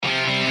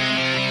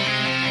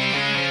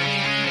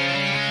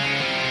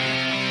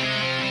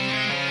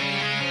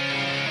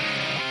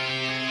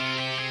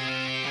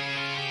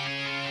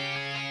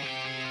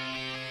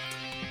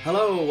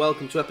Hello,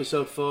 welcome to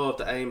episode 4 of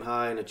the Aim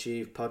High and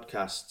Achieve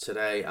podcast.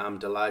 Today I'm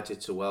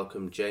delighted to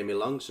welcome Jamie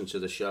Longson to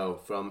the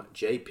show from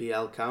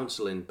JPL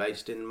Counselling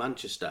based in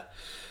Manchester.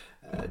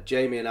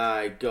 Jamie and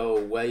I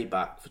go way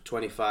back for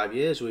 25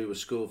 years. We were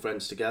school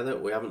friends together.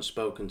 We haven't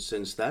spoken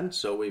since then,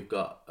 so we've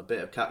got a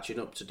bit of catching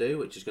up to do,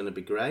 which is going to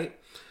be great.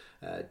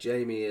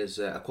 Jamie is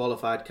a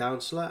qualified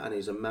counsellor and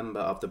he's a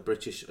member of the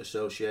British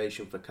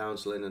Association for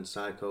Counselling and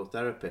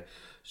Psychotherapy.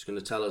 He's going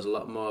to tell us a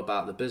lot more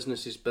about the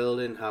business he's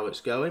building, how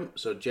it's going.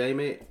 So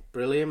Jamie,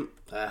 brilliant.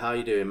 How are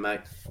you doing, mate?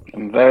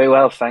 I'm very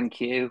well,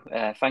 thank you.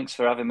 Thanks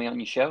for having me on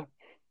your show.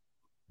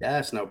 Yeah,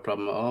 it's no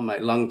problem at all,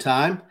 mate. Long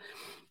time.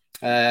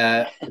 We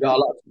got a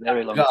lot.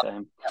 Very long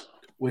time.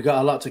 We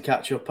got a lot to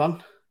catch up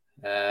on.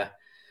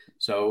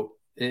 So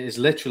it is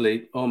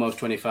literally almost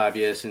 25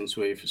 years since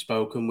we've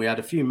spoken. We had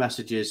a few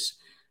messages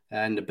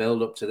in the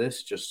build up to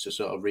this, just to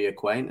sort of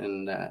reacquaint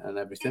and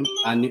everything.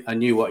 I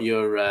knew what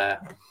your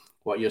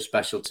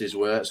specialties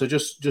were. So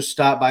just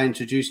start by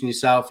introducing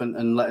yourself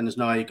and letting us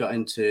know how you got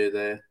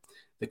into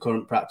the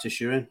current practice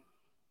you're in.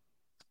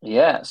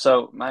 Yeah,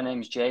 so my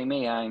name's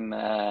Jamie. I'm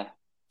a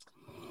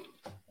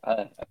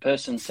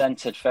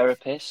person-centered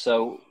therapist.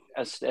 So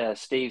as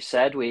Steve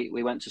said,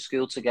 we went to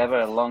school together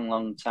a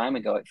long time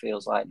ago, it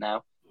feels like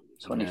now.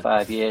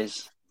 25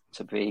 years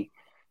to be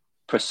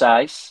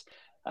precise.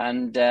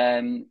 And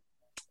I'm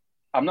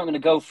not going to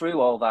go through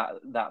all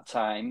that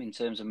time in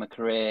terms of my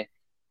career,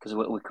 because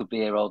we could be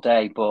here all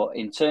day. But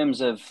in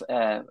terms of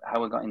how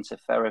I got into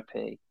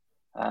therapy,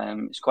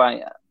 it's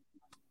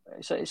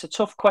a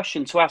tough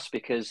question to ask,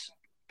 because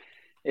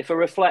if I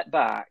reflect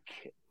back,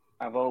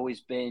 I've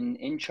always been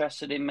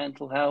interested in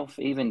mental health,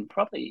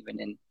 probably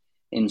even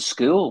in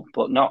school,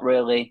 but not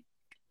really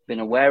been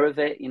aware of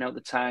it. At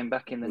the time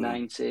back in the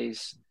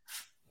 90s,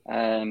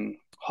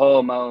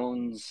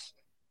 hormones,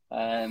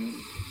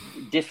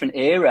 different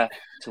era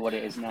to what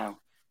it is now.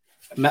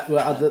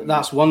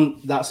 That's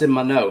in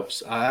my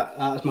notes.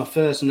 That's my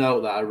first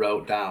note that I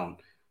wrote down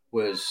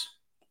was,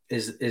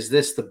 is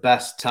this the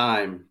best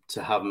time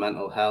to have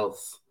mental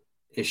health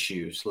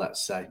issues,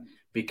 let's say?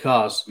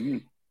 Because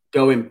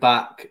going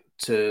back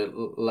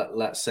to,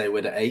 let's say,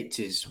 we're the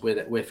 80s,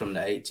 we're from the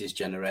 80s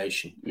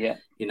generation. Yeah.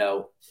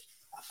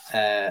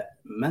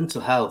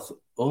 Mental health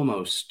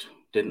almost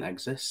didn't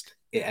exist.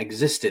 It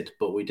existed,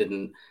 but we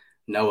didn't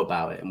know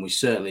about it, and we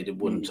certainly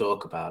wouldn't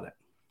talk about it.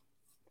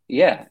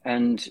 Yeah,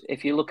 and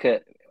if you look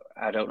at,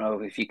 I don't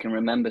know if you can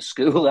remember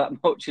school that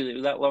much, it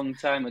was that long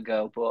time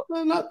ago, but...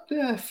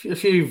 a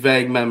few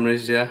vague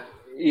memories, yeah.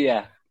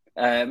 Yeah,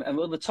 and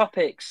the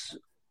topics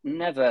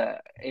never,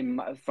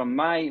 from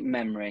my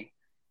memory,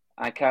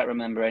 I can't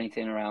remember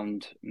anything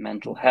around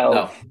mental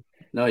health.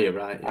 No, you're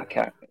right.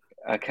 Yeah.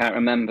 I can't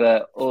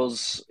remember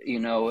us,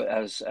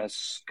 as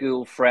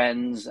school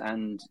friends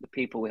and the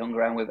people we hung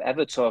around with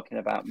ever talking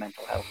about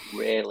mental health,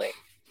 really.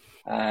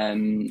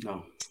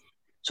 No.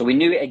 So we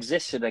knew it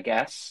existed, I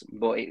guess,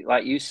 but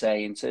like you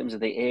say, in terms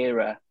of the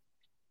era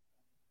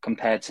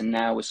compared to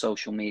now with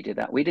social media,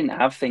 that we didn't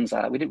have things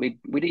like that. We didn't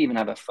even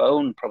have a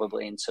phone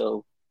probably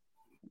until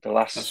the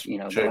last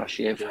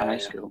year of high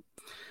school.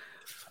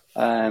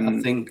 I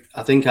think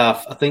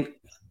the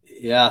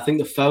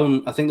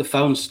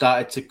phone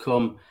started to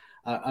come.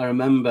 I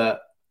remember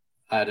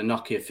I had a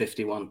Nokia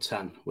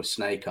 5110 with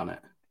Snake on it.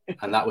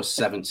 And that was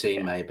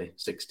 17, maybe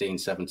 16,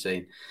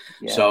 17.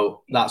 Yeah.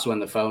 So that's when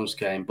the phones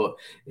came. But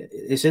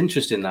it's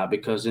interesting that,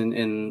 because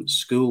in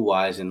school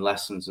wise, in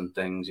lessons and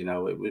things,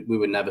 we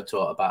were never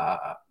taught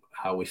about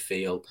how we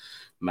feel,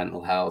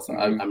 mental health.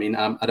 I mean,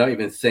 I don't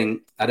even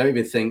think,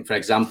 for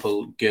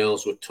example,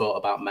 girls were taught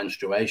about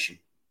menstruation,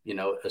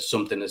 as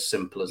something as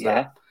simple as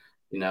that,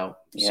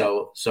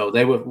 So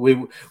we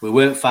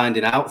weren't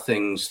finding out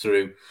things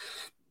through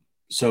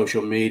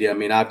social media. I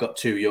mean, I've got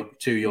two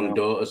young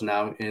daughters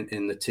now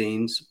in the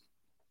teens,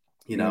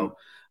 and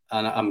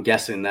I'm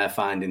guessing they're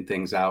finding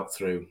things out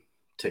through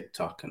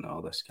TikTok and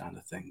all this kind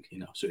of thing,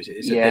 So it's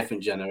a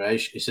different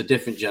generation. It's a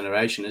different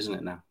generation, isn't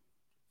it now?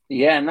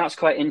 Yeah, and that's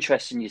quite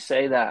interesting you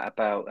say that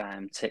about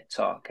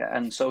TikTok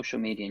and social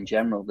media in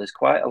general. There's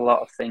quite a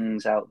lot of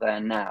things out there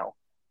now.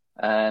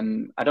 I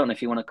don't know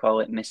if you want to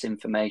call it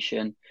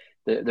misinformation.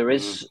 There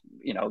is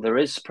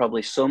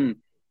probably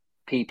some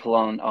people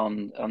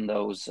on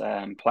those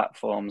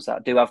platforms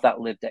that do have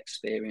that lived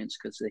experience,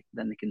 because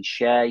then they can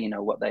share,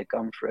 what they've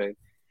gone through.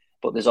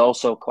 But there's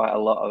also quite a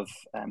lot of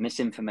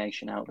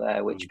misinformation out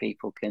there, which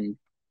people can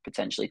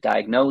potentially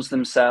diagnose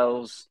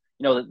themselves.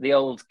 The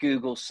old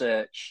Google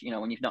search,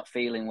 when you're not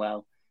feeling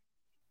well,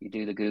 you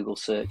do the Google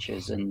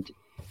searches and,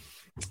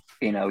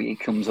 it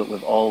comes up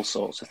with all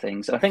sorts of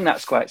things. And I think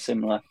that's quite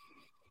similar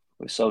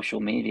with social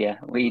media.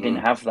 We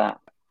didn't have that,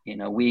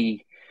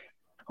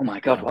 oh my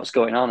God, what's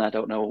going on? I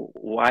don't know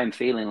why I'm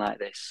feeling like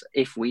this,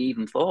 if we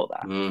even thought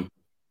that.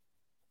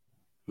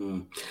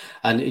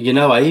 And,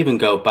 I even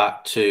go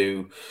back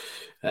to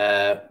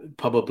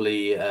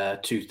probably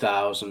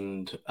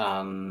 2000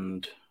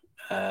 and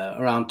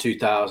around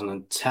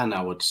 2010,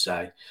 I would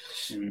say.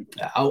 Mm.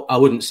 I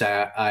wouldn't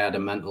say I had a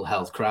mental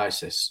health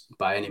crisis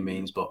by any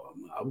means, but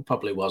I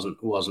probably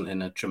wasn't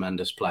in a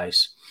tremendous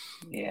place.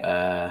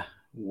 Yeah.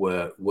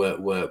 Work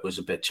was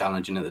a bit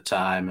challenging at the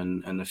time,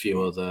 and a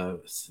few other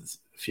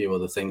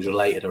things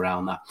related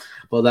around that.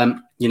 But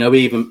then,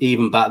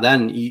 even back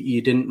then,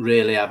 you didn't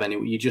really have any.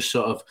 You just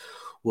sort of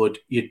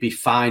you'd be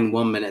fine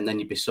one minute, and then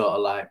you'd be sort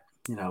of like,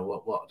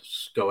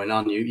 what's going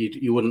on?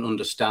 You wouldn't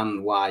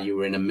understand why you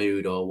were in a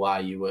mood, or why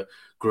you were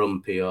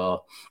grumpy,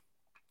 or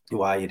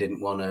why you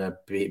didn't want to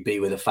be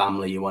with a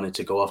family. You wanted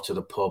to go off to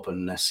the pub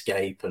and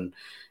escape, and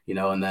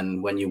and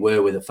then when you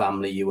were with a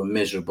family, you were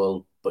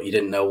miserable, but you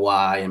didn't know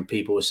why, and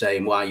people were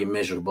saying why you're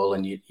miserable,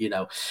 and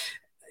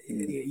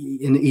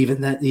and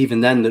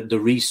even then the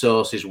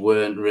resources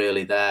weren't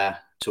really there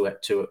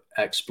to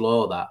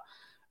explore that.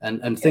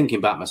 And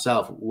thinking back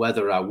myself,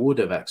 whether I would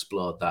have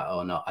explored that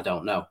or not, I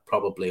don't know.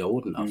 Probably I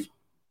wouldn't have,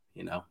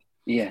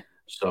 Yeah.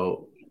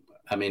 So,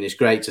 I mean, it's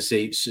great to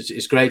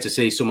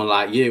see someone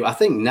like you. I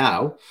think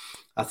now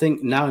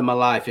in my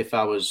life, if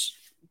I was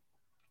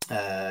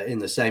in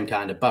the same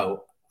kind of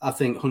boat, I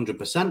think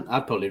 100%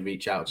 I'd probably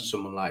reach out to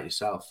someone like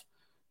yourself,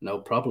 no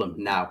problem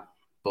now.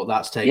 But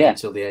that's taken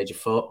till the age of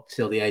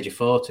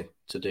 40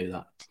 to do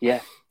that.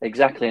 Yeah,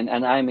 exactly.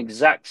 And I'm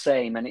exact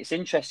same. And it's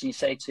interesting you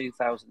say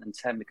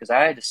 2010, because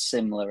I had a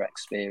similar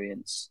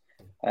experience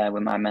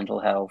with my mental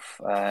health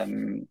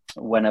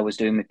when I was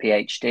doing my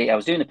PhD. I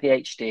was doing a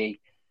PhD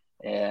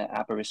at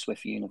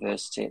Aberystwyth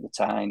University at the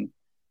time.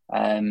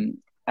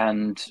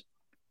 And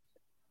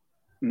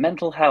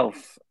mental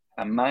health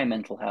and my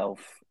mental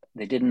health,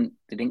 they didn't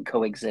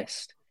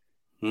coexist.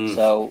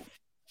 So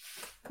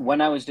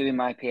when I was doing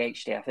my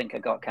PhD, I think I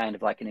got kind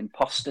of like an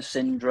imposter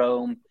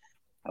syndrome.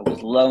 I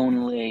was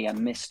lonely. I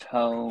missed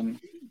home.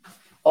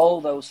 All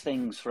those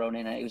things thrown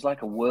in. It was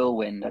like a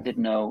whirlwind. I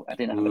didn't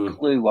have a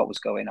clue what was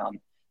going on,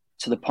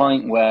 to the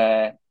point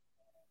where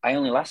I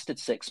only lasted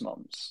 6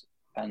 months,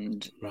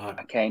 and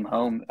I came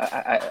home.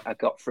 I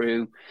got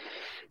through,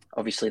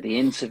 obviously, the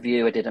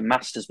interview. I did a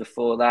master's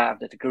before that. I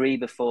did a degree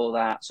before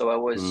that. So I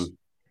was,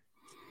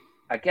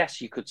 I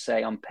guess you could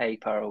say, on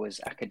paper, I was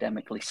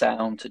academically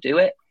sound to do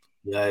it.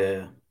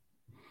 Yeah.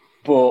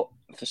 But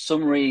for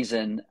some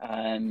reason,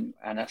 and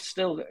I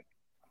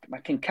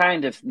can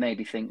kind of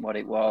maybe think what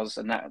it was.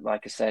 And that,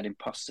 like I said,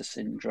 imposter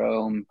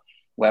syndrome,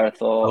 where I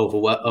thought...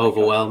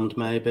 Overwhelmed,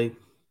 maybe?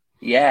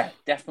 Yeah,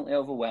 definitely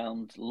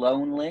overwhelmed.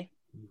 Lonely.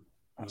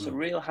 That's a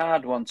real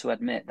hard one to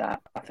admit,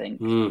 that, I think,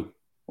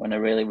 when I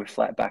really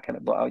reflect back on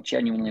it. But I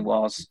genuinely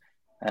was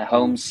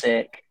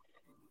homesick.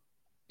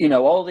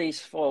 All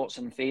these thoughts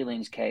and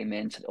feelings came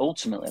in,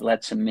 ultimately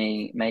led to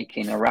me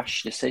making a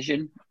rash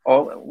decision.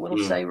 Or we'll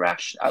say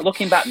rash.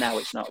 Looking back now,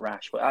 it's not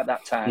rash, but at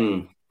that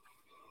time,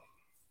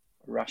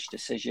 rash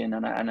decision,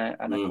 and I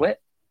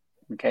quit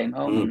and came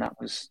home, and that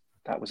was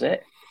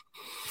it.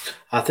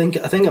 I think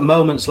at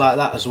moments like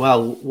that as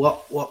well,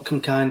 what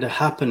can kind of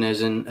happen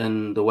is,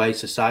 and the way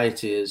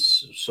society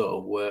is sort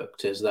of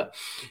worked, is that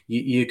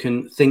you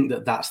can think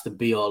that that's the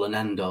be all and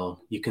end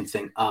all. You can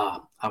think,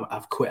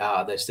 I've quit out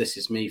of this. This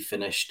is me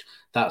finished.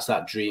 That's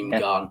that dream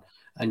gone.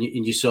 And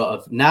you sort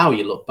of, now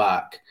you look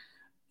back,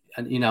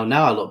 and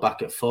now I look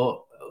back at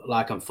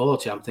I'm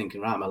 40. I'm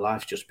thinking, right, my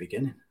life's just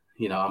beginning.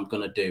 I'm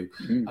going to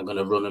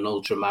run an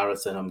ultra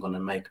marathon. I'm going to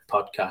make a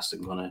podcast.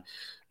 I'm going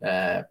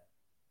to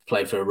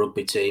play for a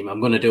rugby team. I'm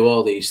going to do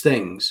all these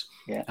things,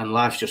 and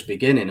life's just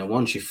beginning. And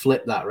once you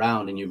flip that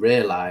round and you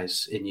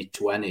realize in your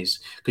 20s,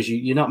 because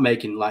you're not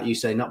making, like you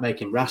say, not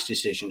making rash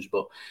decisions,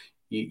 but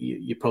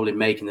you're probably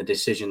making the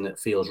decision that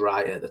feels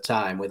right at the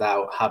time,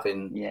 without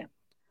having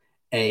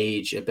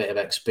age, a bit of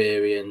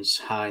experience,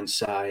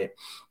 hindsight.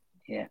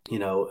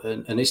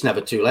 And it's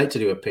never too late to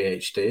do a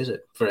PhD, is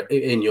it?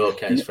 In your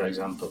case, for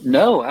example?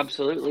 No,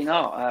 absolutely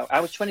not. I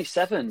was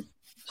 27.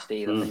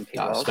 Steve, I think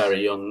that's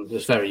very young.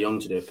 It's very young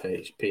to do a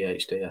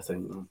PhD, I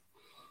think.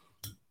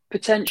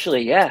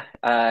 Potentially, yeah.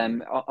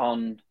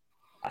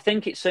 I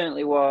think it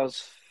certainly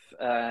was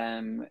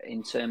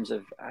in terms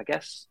of, I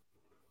guess,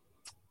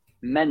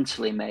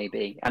 mentally,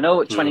 maybe. I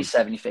know at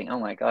 27 you think, oh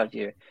my God,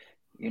 you're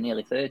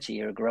nearly 30,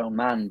 you're a grown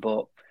man,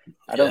 but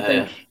I don't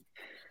think.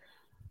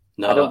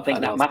 No, I don't think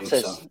that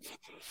matters.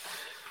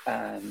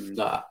 Think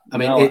so.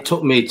 It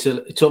took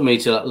me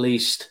to at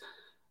least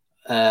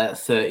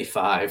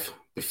 35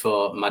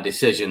 before my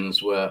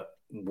decisions were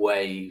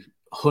way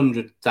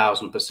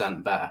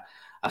 100,000% better.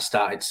 I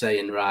started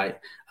saying, right,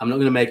 I'm not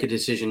going to make a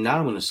decision now.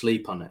 I'm going to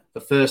sleep on it. The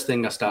first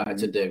thing I started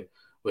to do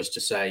was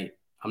to say,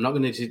 I'm not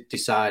going to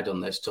decide on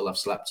this till I've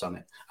slept on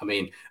it. I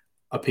mean,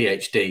 a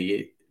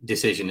PhD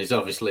decision is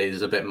obviously,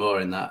 there's a bit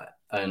more in that,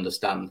 I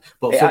understand.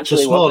 But for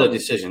smaller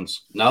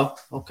decisions, no?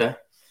 Okay.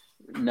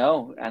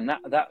 No, and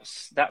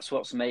that's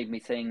what's made me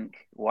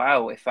think,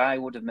 wow, if I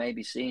would have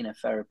maybe seen a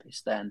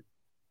therapist then,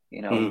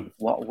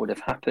 what would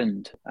have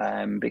happened?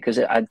 Because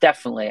I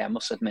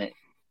must admit,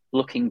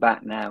 looking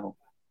back now,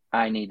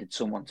 I needed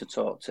someone to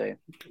talk to,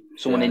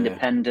 someone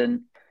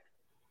independent,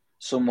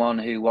 someone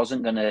who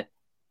wasn't going to,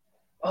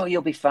 oh,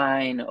 you'll be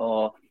fine,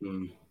 or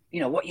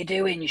what you're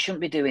doing, you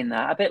shouldn't be doing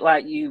that. A bit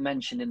like you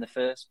mentioned in the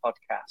first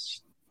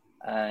podcast.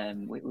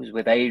 It was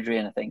with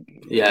Adrian, I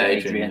think. Yeah,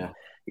 Adrian.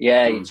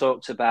 Yeah, he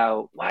talked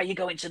about, why are you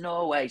going to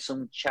Norway?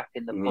 Some chap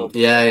in the pub.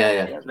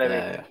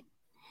 Yeah.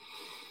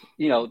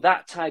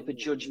 That type of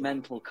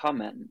judgmental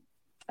comment,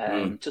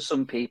 to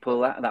some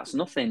people, that's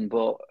nothing,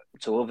 but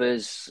to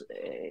others,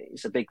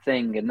 it's a big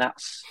thing. And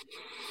that's,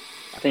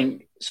 I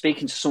think,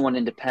 speaking to someone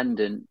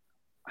independent,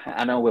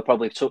 I know we'll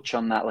probably touch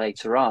on that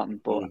later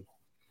on, but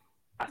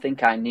I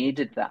think I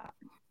needed that.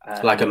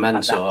 Like a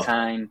mentor. At that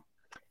time.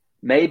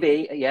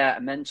 Maybe, a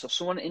mentor,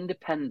 someone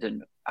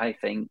independent, I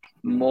think,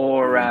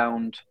 more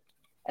around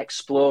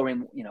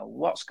exploring,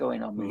 what's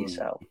going on with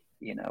yourself.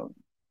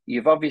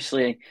 You've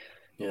obviously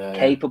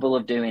capable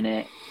of doing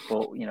it,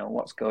 but,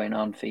 what's going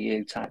on for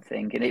you type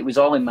thing. And it was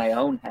all in my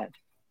own head.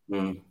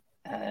 And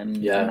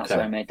that's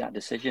why I made that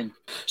decision.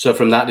 So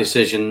from that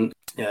decision,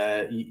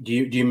 do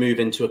you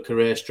move into a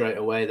career straight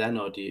away then,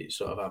 or do you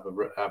sort of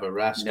have a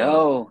rest?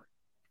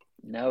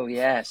 No,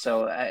 yeah.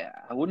 So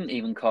I wouldn't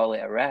even call it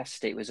a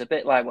rest. It was a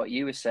bit like what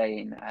you were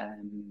saying.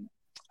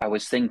 I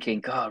was thinking,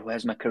 God,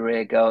 where's my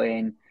career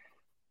going?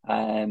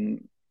 Where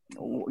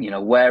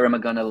am I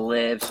going to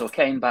live? So I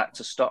came back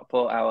to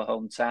Stockport, our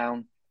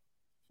hometown,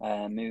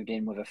 moved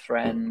in with a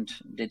friend,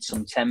 did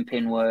some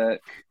temping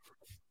work,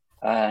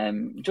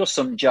 just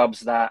some jobs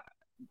to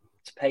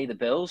pay the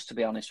bills, to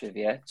be honest with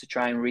you, to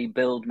try and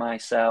rebuild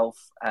myself.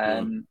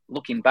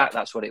 Looking back,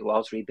 that's what it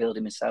was,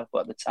 rebuilding myself. But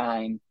at the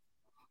time,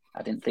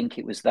 I didn't think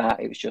it was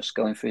that. It was just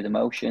going through the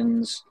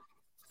motions.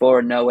 Before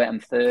I know it, I'm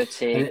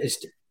 30.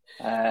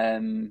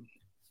 And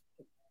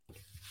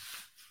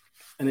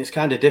it's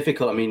kind of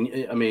difficult. I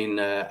mean,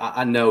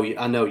 I know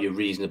you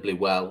reasonably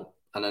well,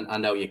 and I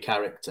know your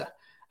character.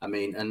 I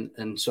mean,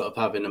 and sort of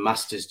having a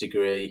master's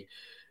degree,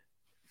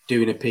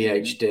 doing a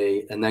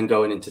PhD, and then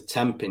going into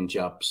temping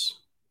jobs.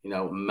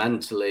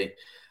 Mentally,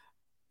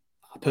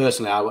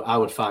 personally, I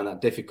would find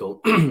that difficult,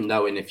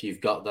 knowing if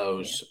you've got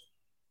those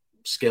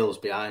skills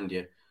behind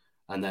you.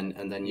 And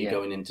then you're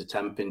going into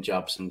temping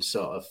jobs and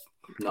sort of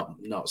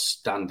not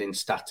standing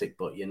static,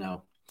 but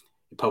you're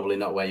probably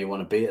not where you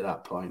want to be at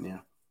that point.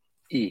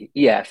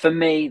 Yeah. For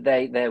me,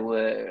 they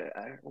were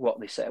what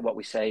we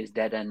say is a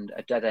dead end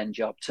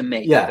job to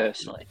me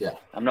personally. Yeah.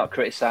 I'm not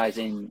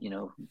criticizing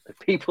the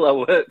people I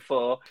work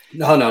for.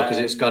 No, because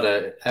it's got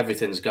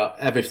everything's got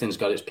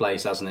its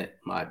place, hasn't it?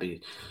 Might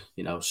be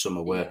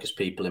summer workers,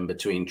 people in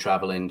between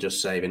traveling,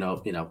 just saving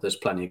up. There's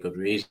plenty of good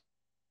reasons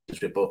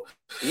for it, but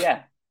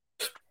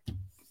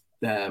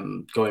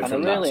going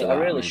from I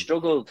really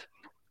struggled.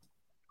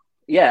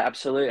 Yeah,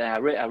 absolutely. I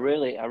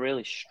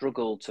really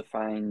struggled to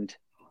find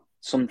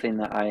something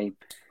that I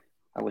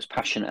was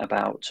passionate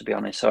about, to be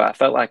honest. So I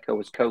felt like I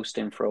was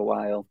coasting for a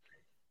while.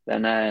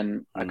 Then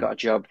I got a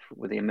job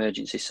with the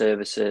emergency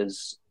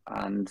services,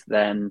 and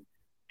then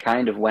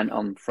kind of went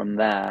on from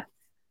there.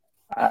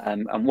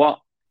 And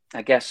what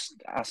I guess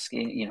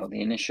asking,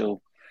 the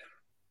initial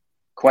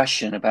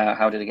question about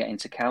how did I get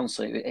into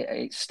counselling,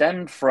 it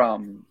stemmed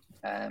from.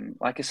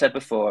 Like I said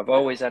before, I've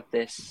always had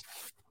this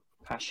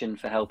passion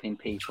for helping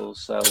people.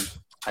 So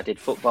I did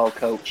football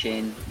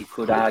coaching. You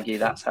could argue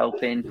that's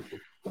helping.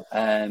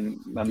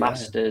 My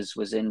master's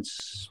was in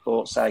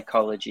sports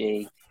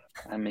psychology,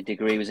 and my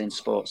degree was in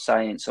sports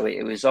science. So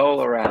it was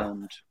all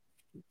around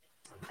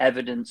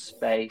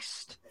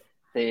evidence-based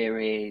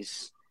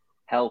theories,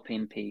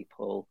 helping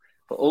people.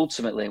 But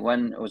ultimately,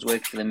 when I was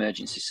working for the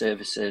emergency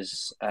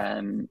services,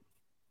 a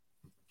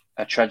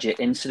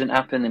tragic incident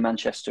happened in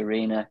Manchester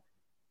Arena.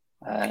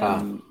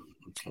 Bomb,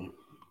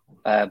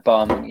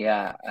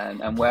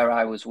 and where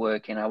I was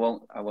working, I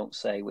won't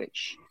say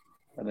which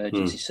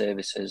emergency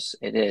services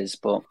it is,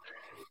 but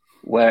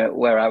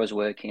where I was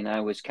working,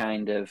 I was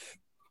kind of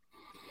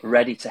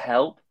ready to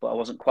help, but I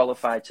wasn't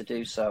qualified to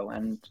do so,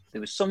 and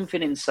there was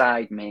something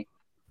inside me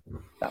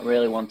that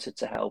really wanted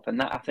to help,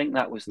 and I think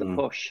that was the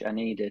push I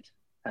needed.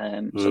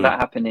 So that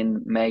happened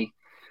in May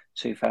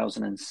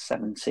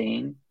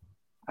 2017.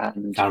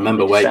 And I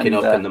remember waking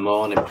up in the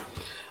morning.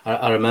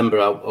 I remember,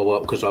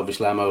 because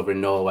obviously I'm over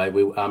in Norway.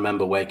 I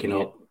remember waking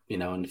up,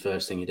 and the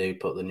first thing you do,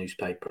 put the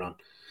newspaper on.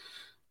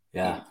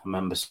 I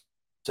remember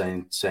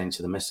saying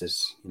to the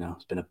missus,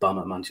 it's been a bomb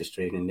at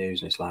Manchester Evening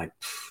News, and it's like,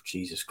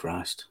 Jesus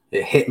Christ.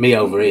 It hit me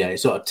over here. It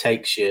sort of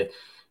takes you,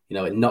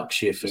 it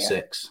knocks you for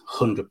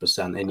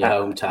 600% in your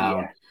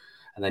hometown.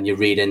 And then you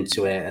read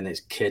into it, and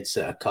it's kids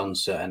at a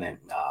concert, and it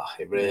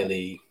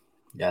really,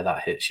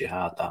 that hits you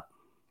hard, that.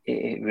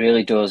 It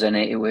really does, and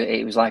it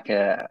was like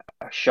a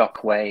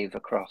shock wave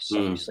across,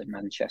 obviously,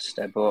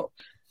 Manchester. But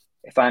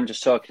if I'm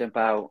just talking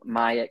about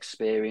my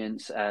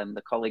experience,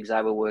 the colleagues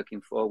I were working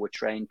for were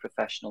trained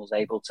professionals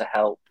able to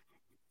help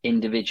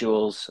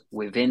individuals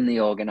within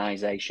the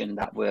organisation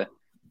that were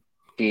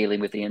dealing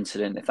with the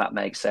incident, if that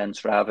makes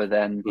sense, rather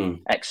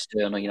than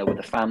external, with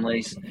the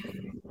families.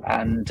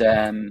 And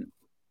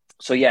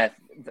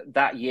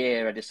that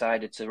year I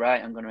decided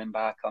I'm going to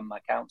embark on my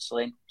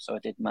counselling. So I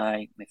did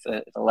my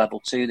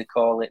level 2, they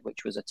call it,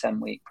 which was a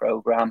 10-week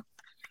program,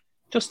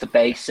 just the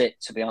basic,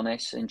 to be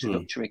honest,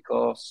 introductory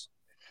course.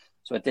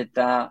 So I did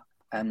that,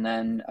 and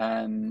then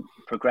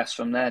progressed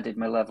from there. Did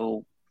my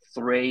level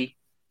 3,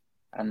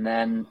 and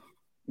then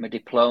my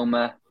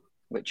diploma,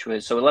 which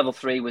was so level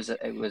 3 was I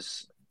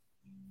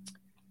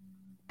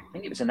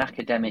think it was an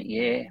academic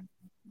year,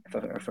 if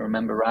I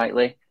remember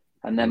rightly,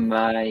 and then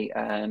my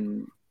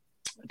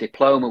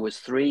diploma was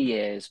 3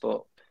 years.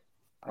 But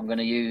I'm going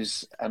to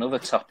use another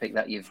topic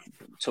that you've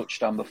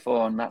touched on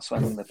before, and that's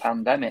when the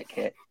pandemic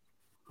hit,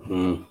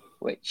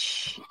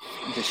 which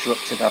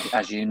disrupted,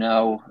 as you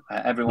know,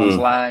 everyone's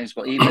lives.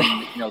 But even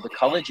the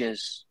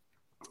colleges,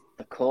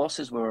 the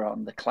courses we were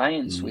on, the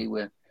clients we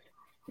were,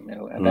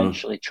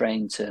 eventually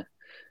trained to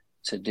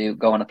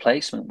go on a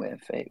placement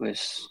with. It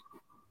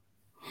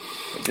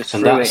just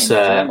threw it into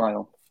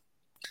turmoil.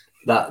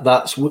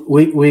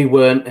 We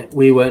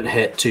weren't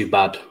hit too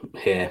bad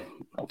here.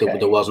 Okay.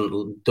 There wasn't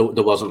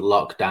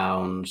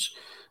lockdowns.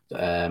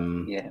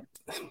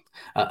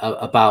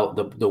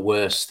 About the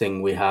worst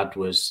thing we had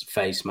was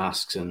face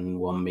masks and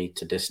 1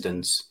 meter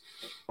distance.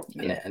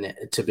 And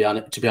to be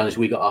honest,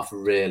 we got off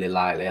really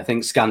lightly. I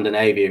think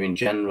Scandinavia in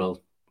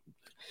general,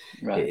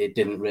 it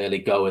didn't really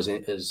go as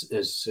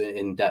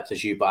in depth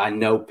as you. But I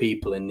know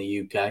people in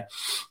the UK,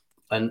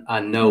 and I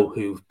know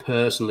who've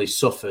personally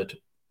suffered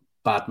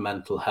bad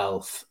mental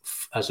health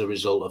as a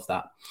result of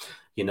that.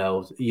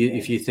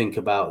 If you think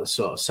about the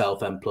sort of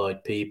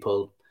self-employed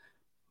people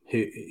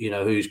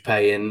who's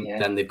paying,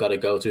 then they've got to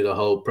go through the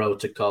whole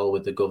protocol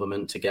with the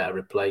government to get a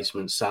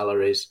replacement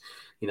salaries.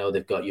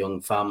 They've got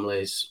young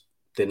families.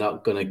 They're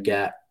not going to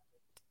get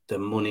the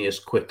money as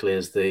quickly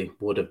as they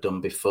would have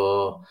done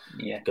before,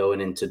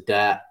 going into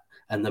debt,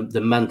 and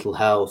the mental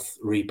health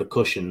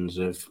repercussions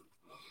of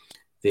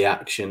the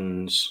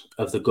actions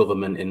of the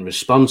government in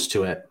response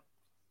to it.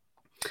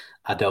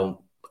 I don't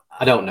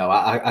know.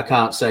 I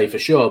can't say for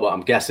sure, but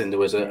I'm guessing there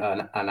was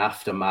an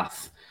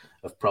aftermath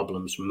of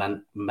problems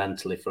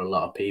mentally for a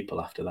lot of people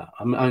after that.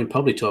 I'm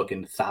probably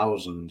talking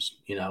thousands,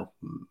 not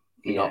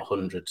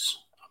hundreds.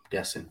 I'm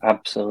guessing.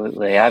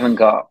 Absolutely. I haven't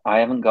got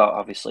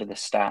obviously the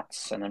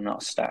stats, and I'm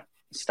not a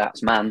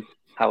stats man.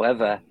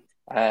 However,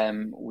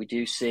 we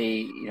do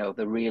see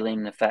the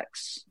reeling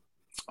effects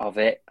of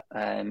it,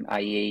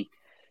 i.e.,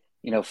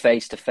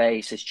 face to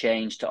face has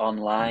changed to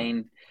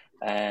online.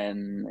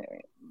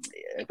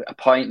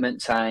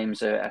 Appointment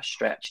times are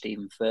stretched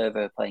even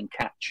further, playing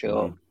catch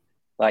up.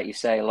 Like you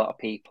say, a lot of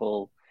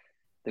people,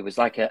 there was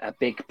like a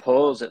big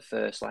pause at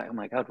first, like, oh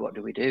my God, what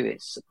do we do?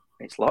 It's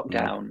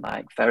lockdown,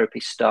 like therapy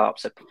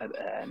stops,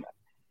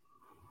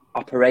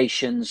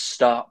 operations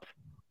stop,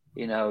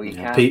 you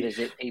can't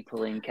visit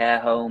people in care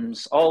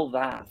homes, all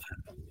that.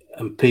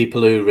 And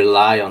people who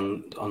rely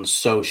on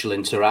social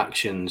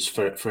interactions,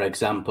 for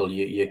example,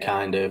 you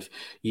kind of,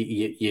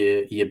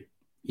 your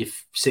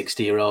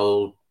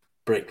 60-year-old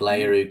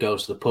bricklayer who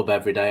goes to the pub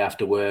every day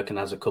after work and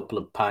has a couple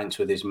of pints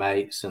with his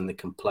mates, and they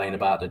complain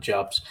about their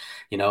jobs,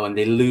 and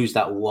they lose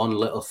that one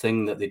little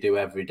thing that they do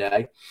every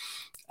day.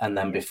 And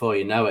then before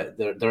you know it,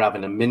 they're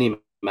having a mini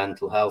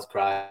mental health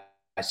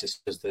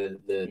crisis because they're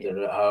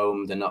at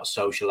home, they're not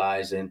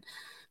socializing.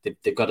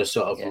 They've got to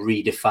sort of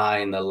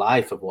redefine the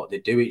life of what they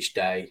do each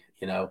day,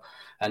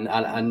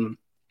 and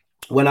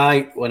when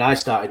I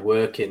started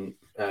working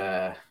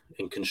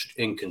in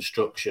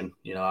construction,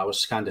 I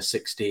was kind of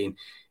 16,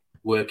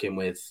 working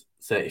with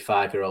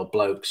 35-year-old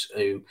blokes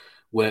who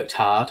worked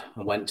hard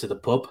and went to the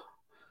pub,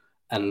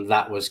 and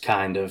that was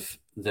kind of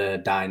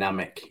the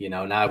dynamic,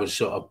 and I was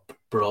sort of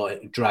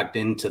dragged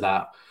into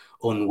that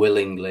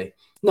unwillingly.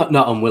 Not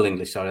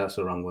unwillingly, sorry, that's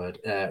the wrong word.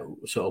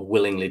 Sort of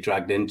willingly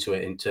dragged into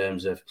it, in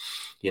terms of,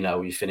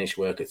 you finish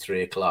work at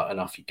 3:00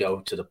 and off you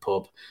go to the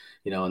pub,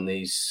 and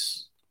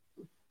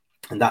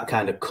that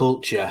kind of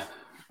culture.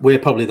 We're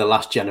probably the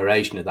last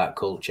generation of that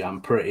culture.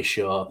 I'm pretty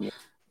sure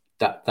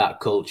that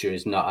culture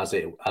is not as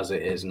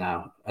it is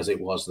now, as it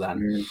was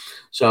then.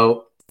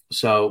 So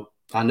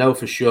I know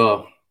for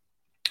sure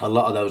a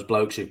lot of those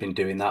blokes who've been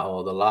doing that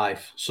all their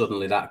life,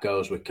 suddenly that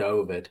goes with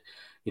COVID.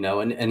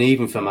 And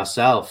even for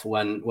myself,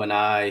 when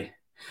I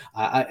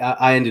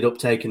ended up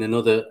taking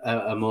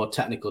a more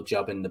technical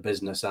job in the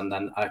business, and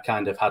then I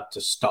kind of had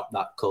to stop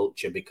that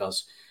culture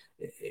because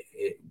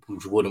it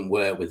wouldn't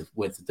work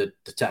with the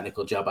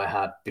technical job I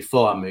had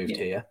before I moved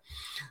here.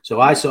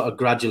 So I sort of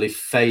gradually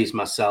phased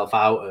myself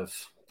out of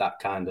that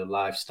kind of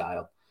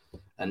lifestyle,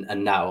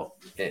 and now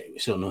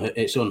it's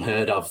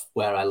unheard of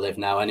where I live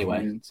now.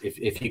 Anyway,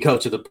 if you go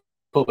to the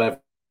pub every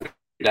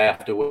day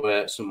after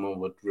work, someone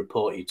would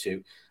report you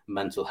to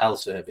mental health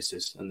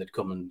services, and they'd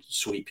come and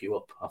sweep you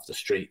up off the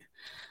street.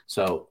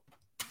 So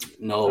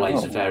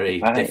Norway's very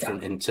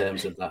different in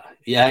terms of that.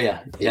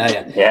 Yeah.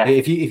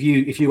 If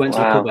you went to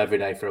the pub every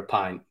day for a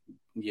pint,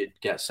 you'd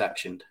get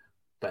sectioned,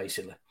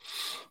 basically.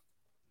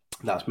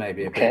 That's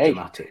maybe a bit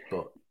dramatic,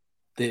 but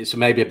it's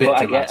maybe a bit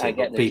dramatic. I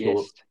get but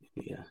people, gist.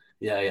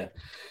 Yeah.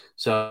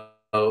 So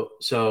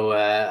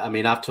I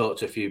mean, I've talked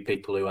to a few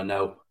people who I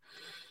know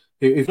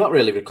who've not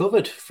really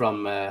recovered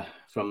from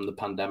the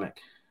pandemic.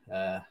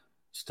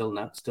 Still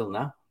now,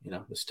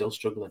 they're still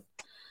struggling.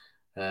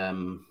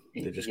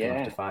 They're just going to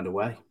have to find a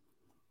way.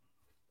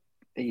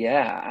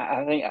 Yeah,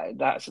 I think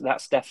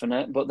that's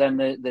definite. But then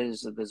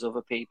there's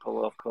other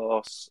people, of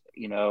course.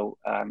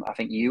 I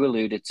think you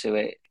alluded to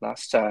it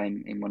last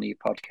time in one of your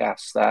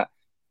podcasts that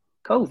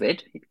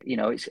COVID,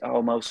 it's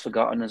almost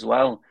forgotten as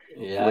well,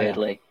 Yeah.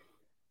 weirdly.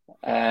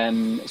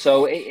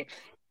 So I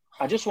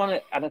just want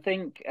to, and I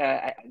think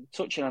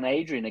touching on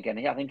Adrian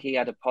again, I think he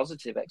had a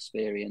positive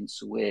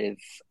experience with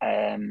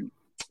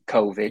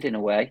COVID in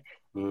a way,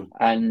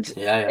 and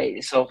Yeah.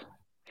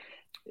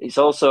 it's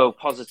also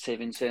positive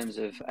in terms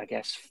of, I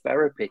guess,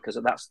 therapy, because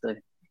that's the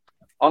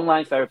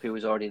online therapy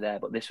was already there,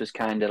 but this was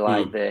kind of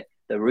like the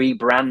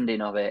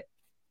rebranding of it.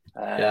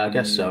 Yeah, I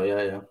guess so.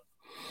 Yeah.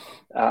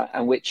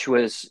 And which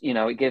was,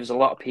 it gives a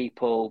lot of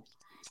people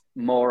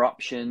more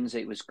options.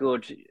 It was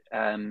good.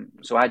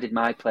 So I did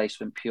my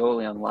placement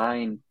purely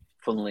online,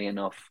 funnily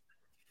enough,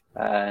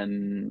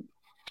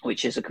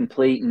 which is a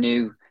complete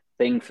new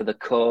thing for the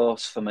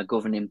course, from a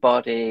governing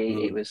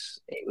body. It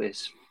was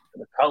for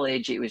the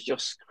college. It was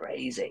just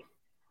crazy.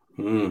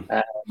 And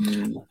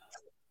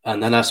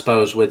then I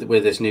suppose with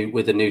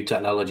the new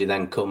technology,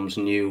 then comes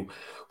new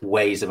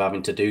ways of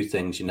having to do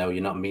things.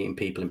 You're not meeting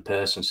people in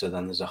person, so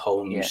then there's a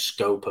whole new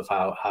scope of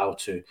how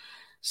to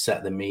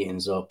set the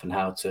meetings up and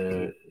how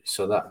to.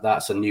 So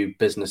that's a new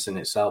business in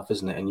itself,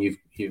 isn't it? And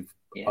you've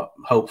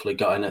hopefully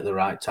got in at the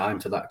right time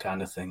for that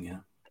kind of thing.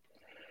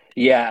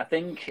 Yeah, I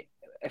think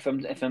if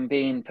I'm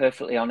being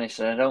perfectly honest,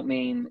 and I don't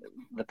mean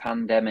the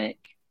pandemic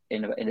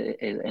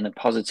in a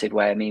positive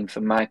way. I mean,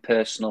 from my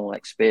personal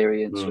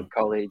experience with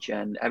college,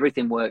 and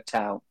everything worked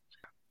out.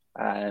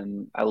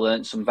 I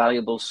learned some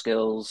valuable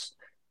skills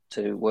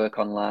to work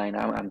online.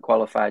 I'm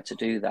qualified to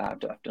do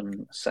that. I've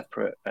done a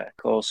separate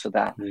course for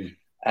that.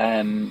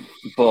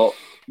 But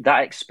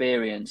that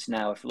experience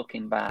now, if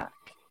looking back,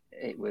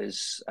 it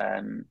was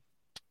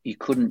you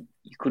couldn't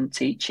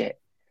teach it.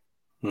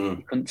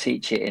 You couldn't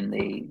teach it in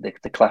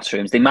the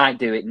classrooms. They might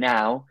do it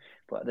now,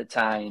 but at the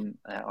time,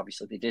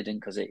 obviously they didn't,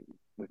 because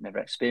we've never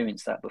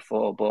experienced that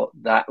before. But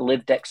that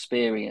lived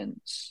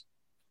experience,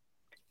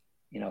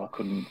 I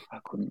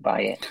couldn't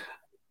buy it.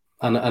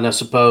 And I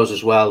suppose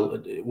as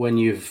well, when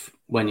you've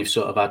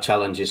sort of had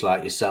challenges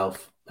like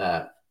yourself,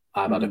 I've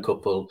had a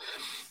couple.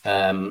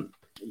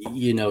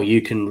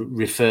 You can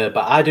refer,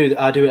 but I do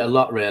it a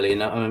lot, really.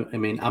 I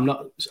mean, I'm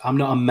not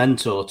a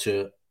mentor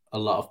to a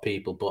lot of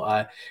people,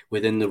 but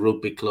within the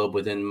rugby club,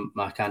 within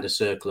my kind of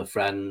circle of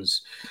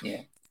friends,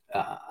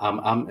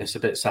 I'm it's a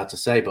bit sad to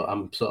say, but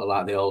I'm sort of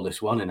like the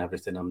oldest one in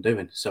everything I'm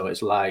doing. So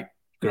it's like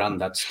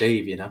Grandad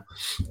Steve, and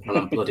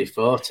I'm bloody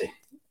 40.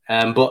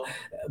 But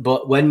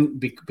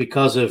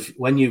because of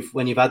when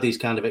you've had these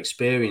kind of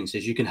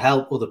experiences, you can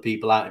help other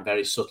people out in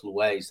very subtle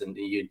ways, and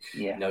you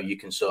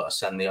can sort of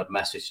send the odd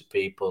message to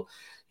people.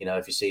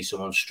 If you see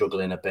someone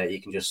struggling a bit,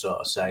 you can just sort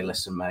of say,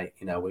 "Listen, mate,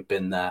 we've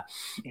been there."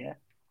 Yeah.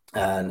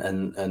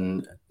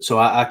 And so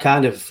I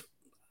kind of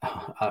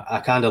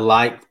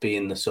like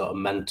being the sort of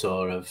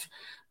mentor of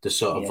the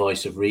sort of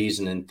voice of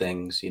reason in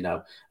things,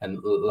 and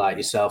like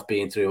yourself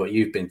being through what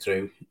you've been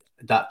through.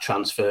 That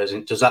transfers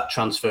in. Does that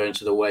transfer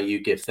into the way you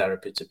give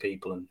therapy to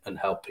people and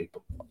help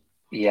people?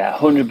 Yeah,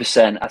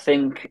 100%. I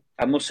think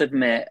I must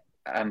admit,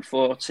 I'm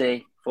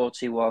 40,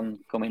 41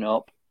 coming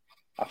up.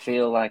 I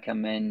feel like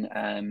I'm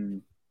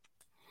in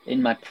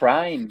my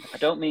prime. I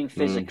don't mean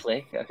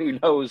physically. Who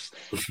knows?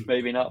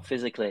 Maybe not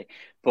physically,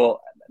 but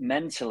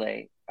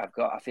mentally,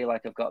 I feel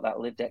like I've got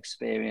that lived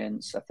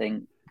experience. I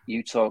think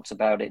you talked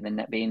about it,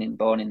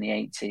 born in the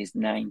 80s,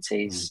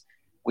 90s.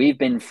 We've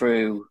been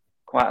through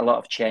quite a lot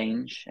of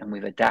change, and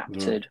we've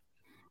adapted.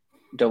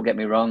 Don't get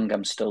me wrong,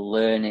 I'm still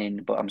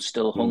learning, but I'm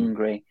still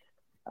hungry.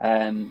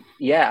 I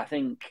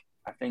think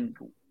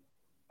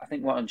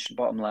what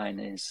bottom line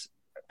is,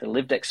 the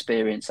lived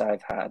experience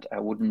I've had,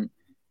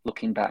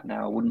 looking back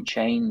now, I wouldn't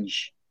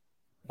change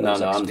those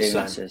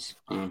experiences.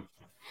 I'm the same.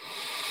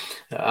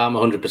 I'm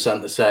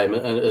 100% the same,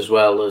 as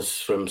well as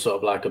from sort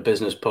of like a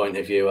business point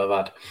of view. I've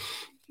had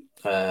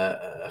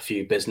a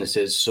few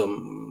businesses.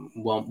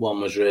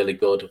 One was really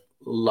good,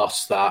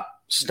 lost that,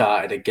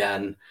 started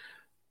again,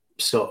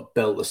 sort of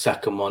built the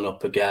second one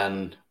up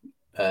again.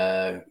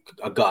 I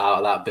got out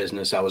of that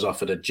business. I was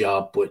offered a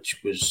job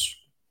which was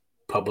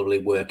probably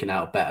working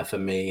out better for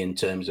me in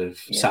terms of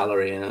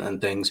salary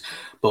and things.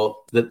 But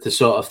the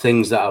sort of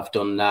things that I've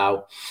done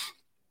now,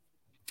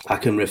 I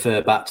can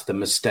refer back to the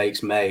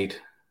mistakes made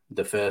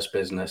the first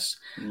business,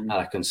 and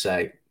I can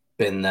say,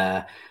 been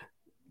there.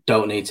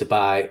 Don't need to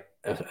buy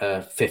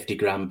a 50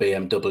 grand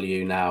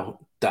BMW now.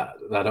 That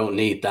I don't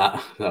need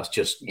that. That's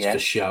just for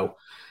show,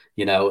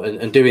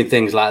 and doing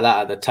things like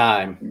that at the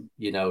time,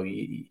 you don't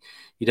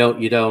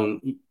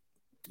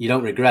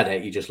regret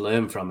it. You just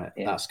learn from it.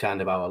 That's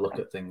kind of how I look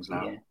at things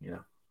now.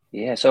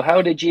 Yeah. So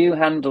how did you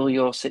handle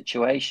your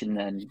situation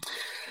then,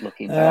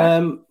 looking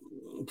back?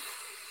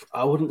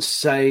 I wouldn't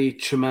say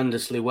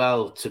tremendously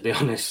well, to be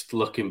honest,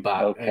 looking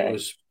back. Okay.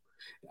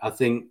 I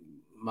think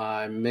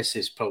my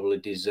missus probably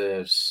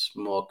deserves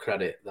more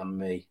credit than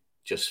me,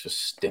 just for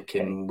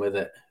sticking with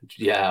it.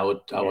 Yeah,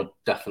 I would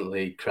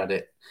definitely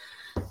credit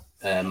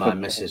my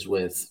missus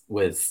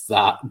with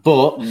that.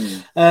 But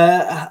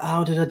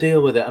how did I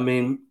deal with it? I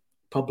mean,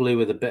 probably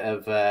with a bit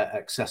of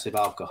excessive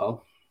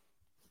alcohol.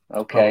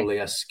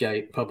 Okay.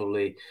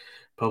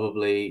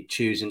 Probably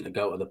choosing to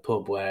go to the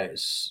pub where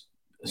it's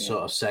a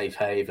sort of safe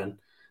haven,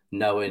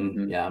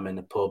 knowing, I'm in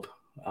a pub.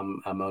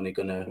 I'm only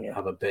going to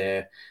have a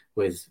beer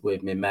with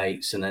my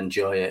mates and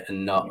enjoy it,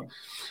 and not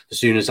as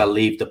soon as I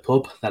leave the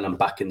pub, then I'm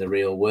back in the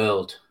real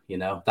world. You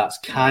know, that's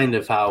kind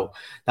of how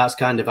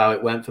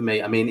it went for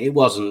me. I mean, it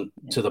wasn't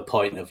to the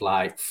point of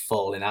like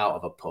falling out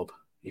of a pub,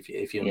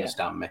 if you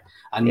understand me.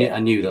 I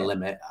knew the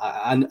limit.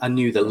 I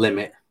knew the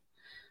limit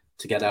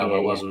to get home.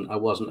 I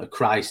wasn't a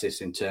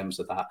crisis in terms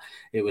of that.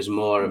 It was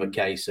more of a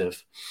case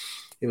of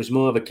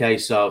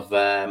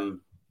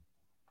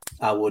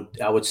I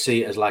would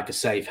see it as like a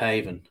safe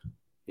haven,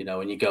 you know,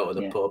 when you go to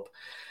the pub.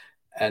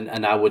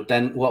 And I would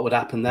then, what would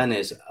happen then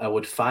is I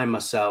would find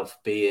myself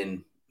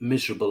being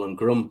miserable and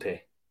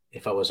grumpy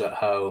if I was at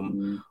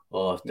home,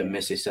 or if the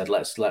missus said,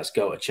 let's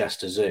go to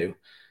Chester Zoo.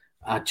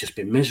 I'd just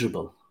be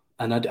miserable,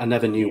 and I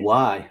never knew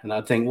why. And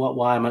I'd think,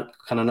 why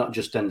can I not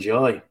just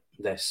enjoy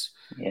this?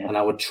 And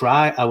I would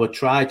try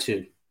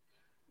to,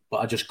 but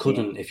I just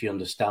couldn't, if you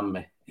understand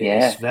me.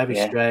 It's very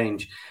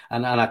strange.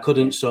 And I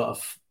couldn't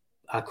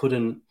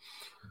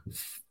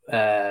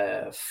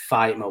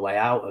fight my way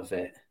out of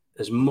it.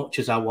 As much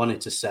as I wanted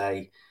to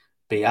say,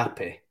 be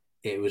happy,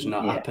 it was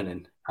not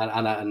happening.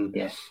 And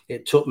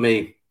it took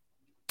me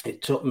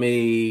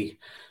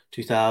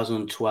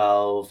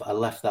 2012. I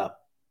left that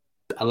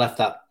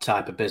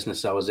type of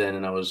business I was in,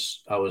 and I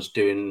was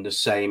doing the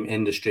same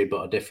industry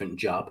but a different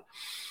job.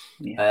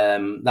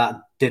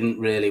 That didn't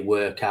really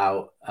work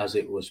out as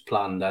it was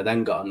planned. I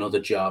then got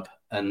another job,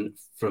 and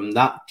from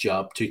that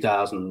job,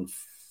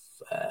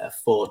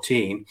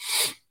 2014,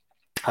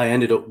 I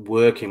ended up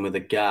working with a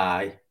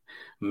guy.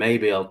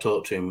 Maybe I'll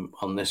talk to him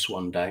on this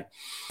one day,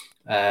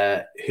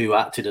 who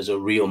acted as a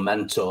real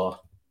mentor,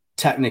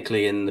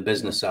 technically in the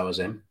business I was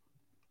in.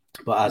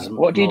 But as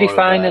what do you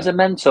define as a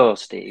mentor,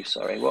 Steve?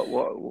 Sorry, what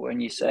when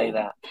you say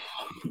that?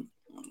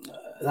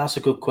 That's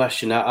a good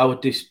question. I would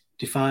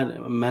define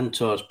a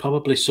mentor as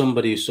probably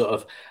somebody who sort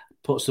of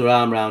puts their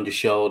arm around your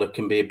shoulder,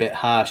 can be a bit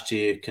harsh to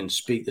you, can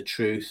speak the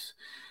truth,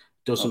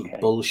 doesn't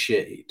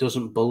bullshit you,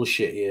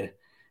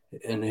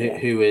 and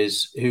who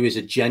is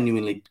a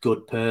genuinely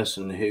good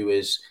person, who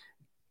is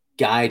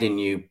guiding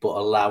you but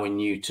allowing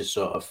you to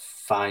sort of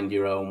find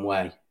your own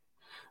way.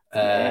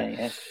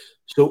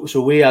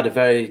 So we had a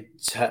very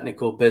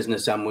technical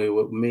business, and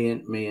me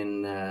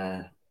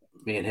and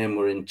him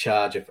were in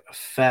charge of a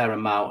fair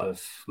amount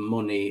of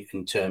money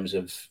in terms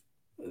of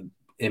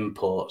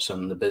imports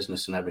and the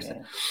business and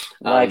everything.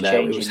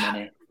 Life-changing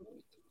money.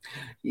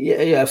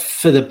 Yeah,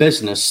 for the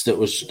business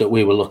that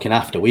we were looking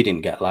after, we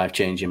didn't get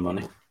life-changing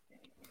money.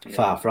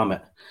 Far from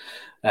it.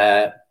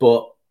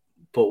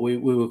 But we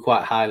were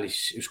quite highly.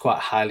 It was quite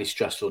a highly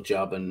stressful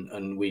job,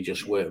 and we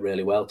just worked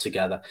really well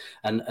together.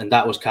 And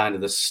that was kind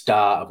of the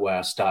start of where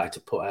I started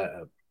to put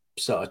out,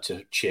 started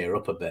to cheer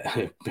up a bit,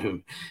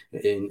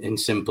 in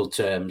simple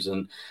terms.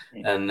 And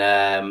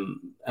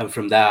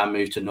from there, I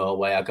moved to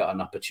Norway. I got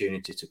an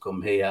opportunity to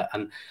come here,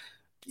 and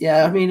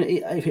I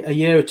mean, a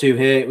year or two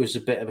here, it was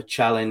a bit of a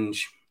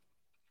challenge.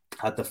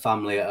 I had the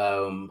family at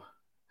home.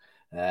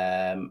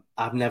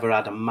 I've never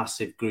had a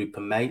massive group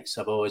of mates.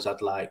 I've always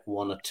had like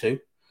one or two.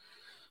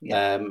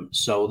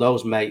 So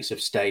those mates have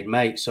stayed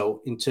mates.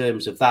 So in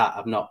terms of that,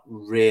 I've not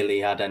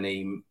really had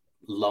any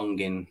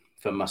longing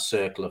for my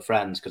circle of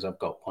friends, because I've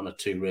got one or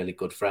two really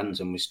good friends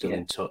and we're still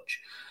in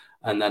touch.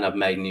 And then I've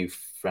made new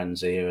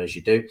friends here, as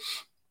you do.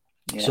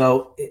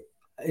 So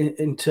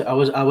I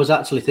was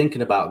actually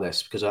thinking about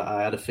this because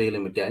I had a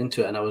feeling we'd get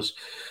into it, and I was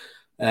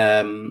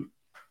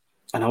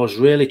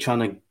really trying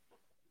to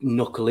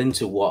knuckle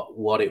into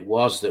what it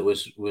was that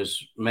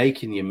was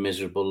making you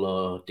miserable,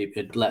 or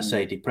let's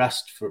say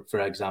depressed,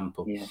 for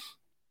example.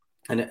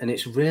 And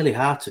it's really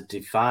hard to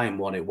define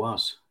what it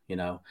was, you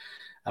know.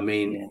 I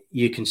mean,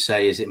 you can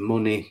say, is it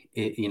money?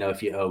 You know,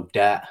 if you owe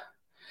debt,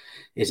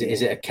 is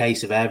it a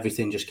case of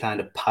everything just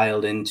kind of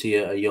piled into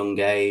you at a young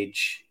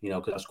age? You know,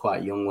 because I was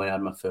quite young when I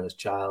had my first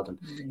child. And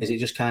is it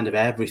just kind of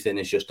everything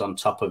is just on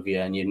top of you,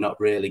 and you've not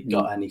really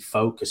got any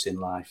focus in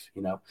life?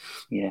 You know,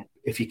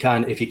 if you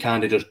kind of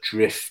just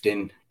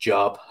drifting,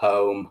 job,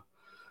 home,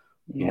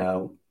 you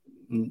know,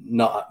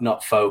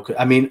 not focus.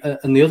 I mean,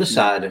 and the other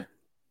side,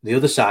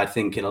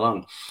 thinking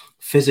along,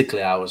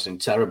 physically, I was in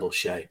terrible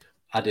shape.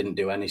 I didn't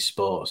do any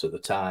sports at the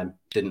time,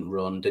 didn't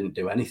run, didn't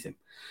do anything.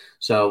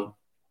 So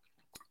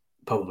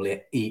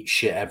probably eat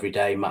shit every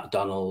day,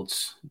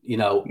 McDonald's, you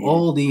know,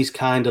 all these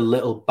kind of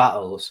little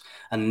battles.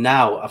 And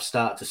now I've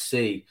started to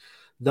see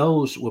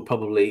those were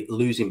probably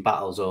losing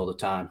battles all the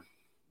time,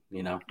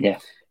 you know.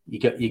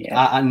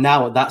 And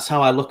now that's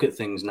how I look at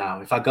things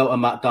now. If I go to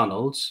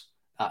McDonald's,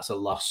 that's a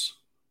loss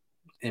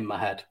in my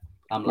head.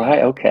 I'm like,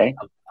 right, okay.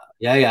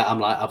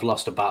 I'm like, I've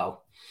lost a battle.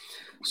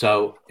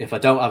 So if I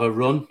don't have a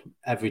run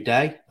every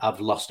day, I've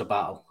lost a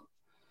battle.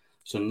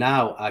 So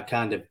now I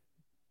kind of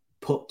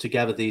put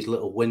together these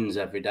little wins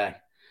every day,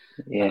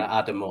 and I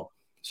add them up.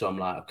 So I'm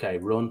like, okay,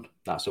 run,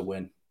 that's a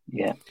win.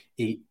 Yeah.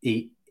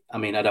 Eat. I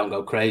mean, I don't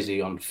go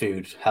crazy on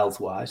food health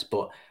wise,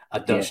 but I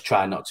just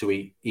try not to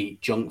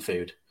eat junk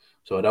food.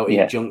 So I don't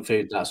eat junk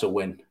food. That's a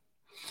win.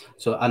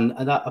 So and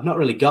I've not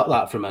really got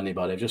that from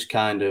anybody. Just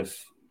kind of.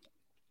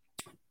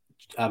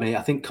 I mean,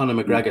 I think Conor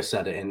McGregor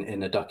said it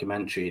in a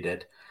documentary he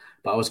did,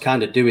 but I was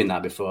kind of doing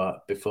that before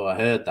I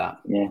heard that.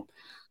 Yeah.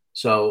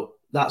 So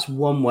that's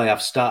one way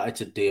I've started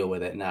to deal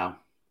with it now.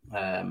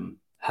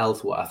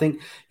 Health wise, I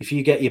think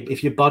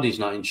if your body's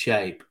not in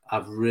shape, I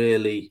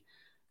really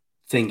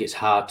think it's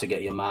hard to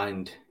get your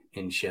mind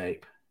in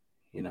shape.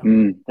 You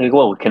know,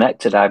 well, we're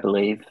connected, I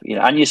believe. You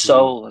know, and your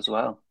soul as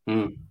well.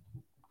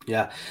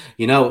 Yeah,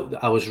 you know,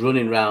 I was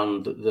running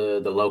around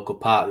the local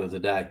park the other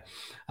day,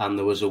 and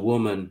there was a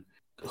woman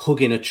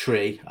hugging a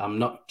tree. I'm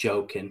not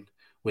joking,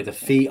 with her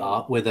feet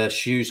off, with her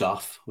shoes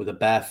off, with her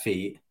bare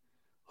feet,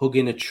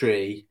 hugging a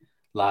tree,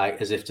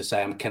 like as if to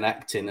say I'm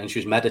connecting, and she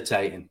was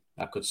meditating.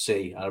 I could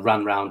see. I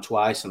ran round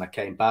twice, and I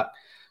came back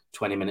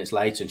 20 minutes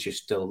later, and she's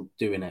still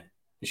doing it.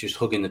 And she was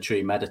hugging the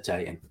tree,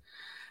 meditating,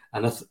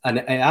 and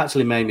it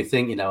actually made me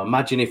think. You know,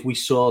 imagine if we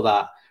saw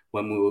that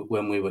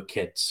when we were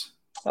kids.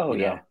 Oh,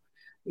 you know?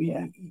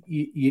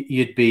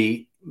 You'd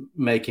be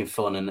making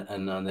fun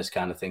and this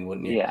kind of thing,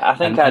 wouldn't you? Yeah, I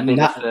think I'd be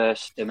the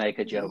first to make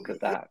a joke of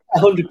that.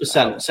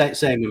 100%,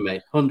 same with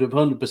me.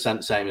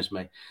 100% same as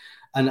me.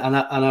 And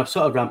I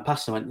sort of ran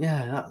past and went,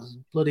 yeah, that's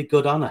bloody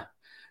good on her.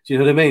 Do you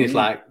know what I mean? It's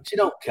like she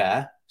don't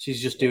care.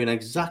 She's just doing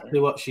exactly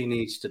what she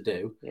needs to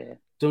do.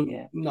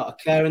 Not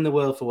a care in the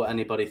world for what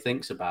anybody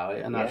thinks about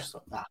it. And I just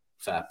thought,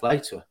 fair play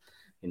to her.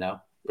 You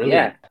know,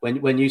 brilliant.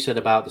 When you said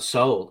about the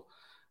soul.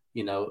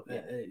 You know,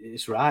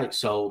 it's right.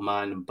 Soul,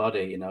 mind, and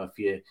body. You know,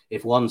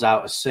 if one's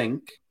out of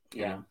sync,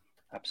 you know.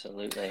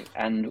 Absolutely.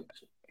 And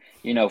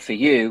you know, for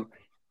you,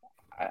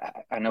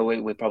 I know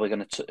we're probably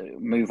going to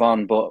move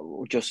on, but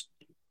just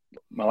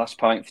my last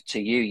point to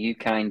you,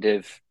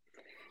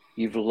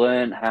 you've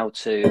learned how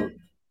to.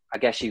 I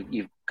guess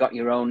you've got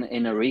your own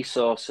inner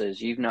resources.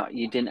 You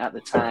didn't at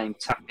the time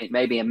tap it.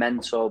 Maybe a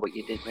mentor, but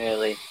you didn't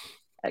really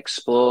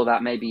explore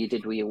that. Maybe you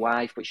did with your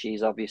wife, but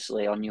she's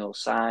obviously on your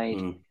side.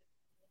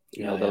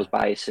 You know, those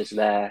biases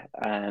there.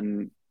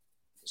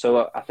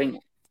 So I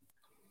think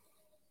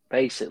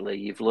basically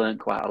you've learned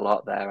quite a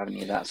lot there, haven't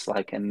you? That's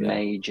like a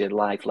major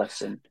life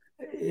lesson.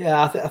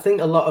 Yeah, I think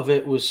a lot of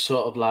it was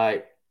sort of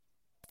like,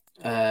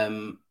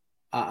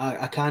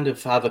 I kind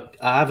of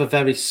have a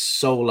very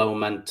solo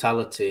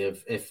mentality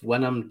of if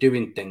when I'm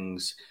doing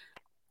things,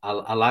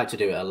 I like to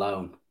do it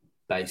alone,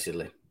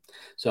 basically.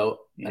 So,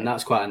 and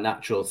that's quite a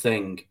natural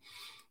thing.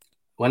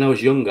 When I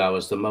was younger, I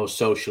was the most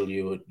social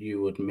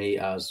you would meet.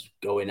 I was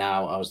going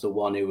out. I was the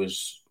one who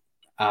was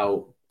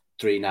out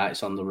 3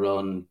 nights on the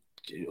run,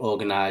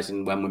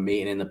 organising when we're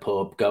meeting in the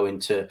pub, going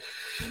to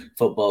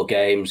football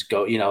games.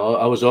 You know,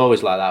 I was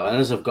always like that. And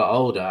as I've got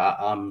older,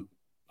 I'm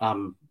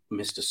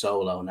Mr.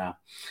 Solo now,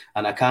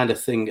 and I kind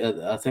of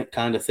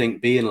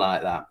think being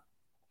like that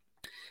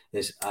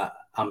is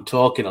I'm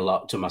talking a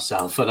lot to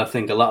myself, and I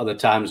think a lot of the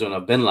times when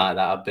I've been like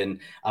that,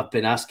 I've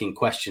been asking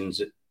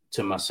questions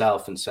to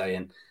myself and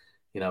saying,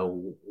 you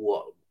know,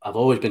 what I've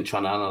always been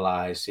trying to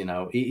analyze, you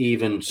know,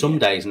 even some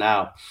days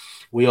now,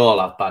 we all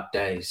have bad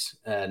days,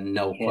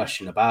 no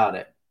question about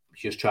it.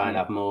 Just try and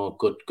have more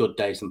good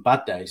days than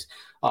bad days.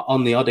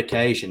 On the odd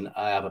occasion,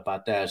 I have a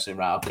bad day. I say,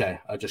 right, okay,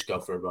 I'll just go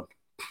for a run.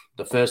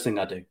 The first thing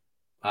I do,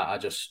 I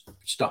just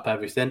stop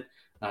everything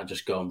and I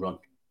just go and run.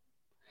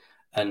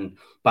 And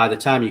by the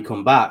time you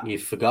come back,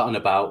 you've forgotten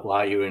about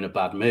why you were in a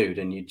bad mood,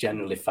 and you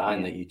generally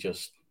find that you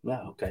just,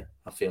 okay,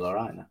 I feel all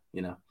right now,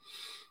 you know.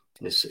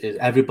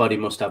 Everybody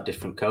must have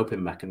different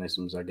coping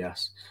mechanisms, I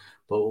guess.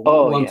 But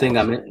one thing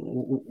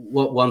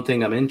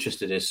I'm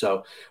interested in is,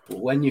 so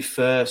when you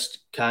first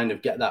kind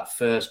of get that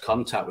first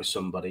contact with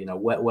somebody, you know,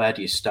 where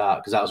do you start?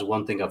 Because that was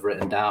one thing I've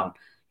written down.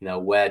 You know,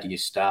 where do you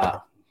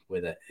start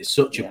with it? It's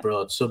such a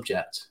broad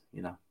subject,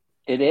 you know.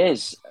 It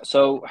is.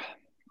 So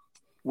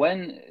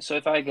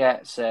if I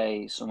get,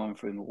 say, someone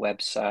from a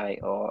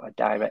website or a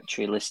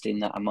directory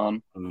listing that I'm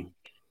on,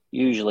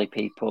 usually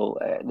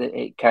people,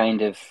 it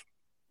kind of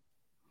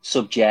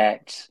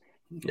subject,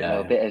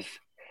 a bit of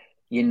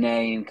your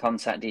name,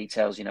 contact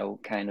details, you know,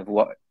 kind of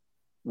what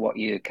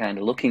you're kind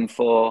of looking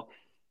for.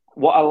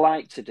 What I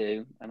like to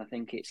do, and I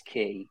think it's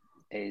key,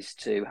 is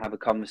to have a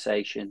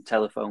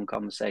telephone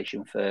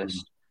conversation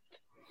first.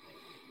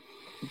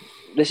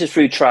 This is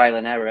through trial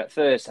and error. At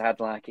first,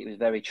 it was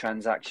very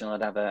transactional.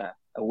 I'd have a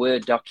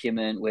Word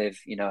document with,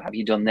 you know, have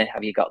you done this?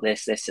 Have you got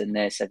this, and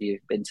this? Have you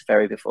been to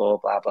ferry before?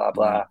 Blah, blah,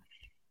 blah.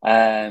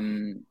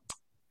 And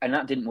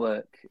that didn't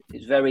work.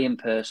 It's very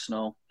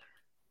impersonal.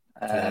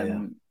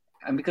 And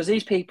because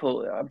these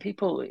people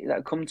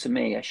that come to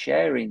me are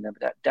sharing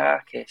that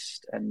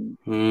darkest and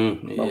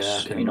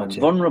most,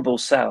 vulnerable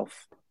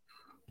self.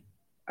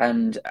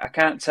 And I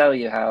can't tell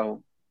you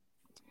how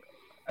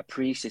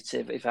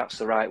appreciative, if that's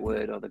the right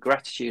word, or the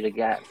gratitude I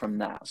get from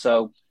that.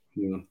 So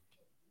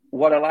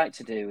what I like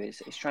to do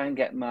is try and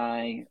get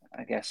my,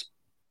 I guess,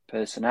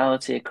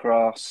 personality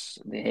across.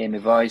 They hear my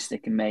voice, they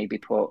can maybe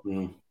put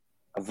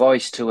a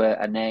voice to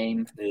a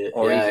name,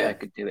 or yeah, even yeah. I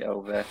could do it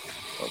over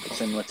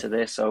similar to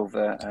this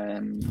over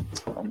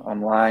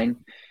online.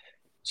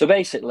 So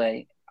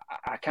basically,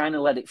 I kind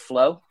of let it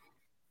flow.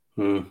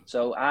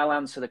 So I'll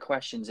answer the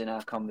questions in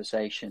our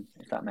conversation,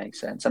 if that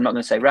makes sense. I'm not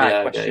going to say,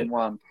 right, question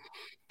one.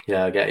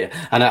 Yeah, I get you.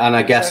 And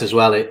I guess as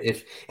well,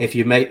 if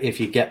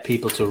you get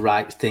people to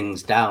write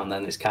things down,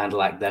 then it's kind of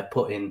like they're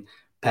putting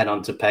pen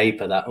onto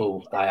paper that,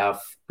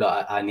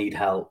 I need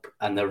help,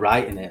 and they're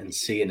writing it and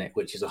seeing it,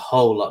 which is a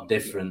whole lot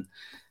different,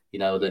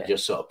 than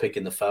just sort of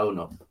picking the phone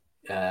up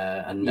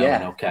and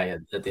knowing, okay,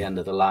 at the end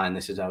of the line,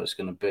 this is how it's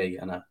going to be,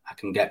 and I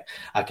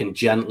can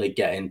gently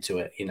get into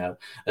it,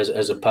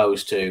 as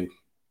opposed to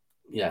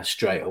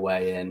straight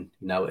away in,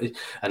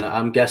 and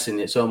I'm guessing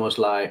it's almost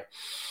like,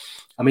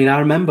 I mean, I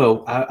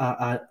remember,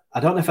 I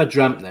don't know if I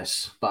dreamt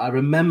this, but I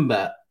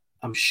remember,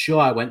 I'm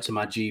sure I went to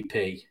my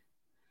GP.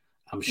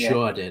 I'm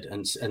sure I did,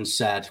 and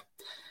said,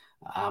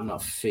 I'm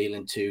not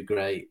feeling too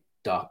great,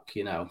 doc,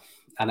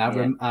 And I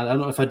don't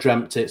know if I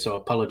dreamt it, so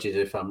apologies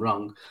if I'm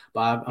wrong,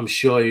 but I'm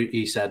sure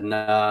he said,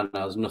 no,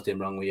 there's nothing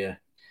wrong with you.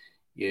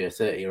 You're a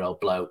 30-year-old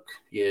bloke.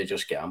 You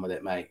just get on with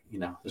it, mate.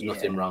 There's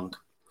nothing wrong.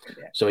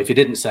 Yeah. So if he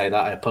didn't say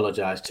that, I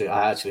apologise to.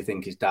 I actually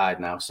think he's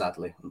died now,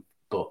 sadly.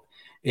 But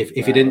if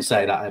he didn't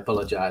say that, I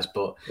apologise.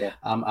 But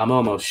I'm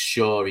almost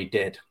sure he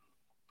did.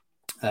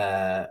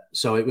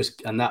 So it was,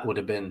 and that would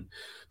have been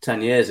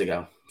 10 years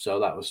ago. So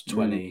that was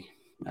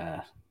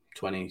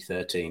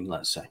 2013,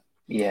 let's say.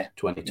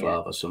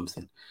 2012 or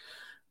something.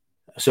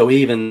 So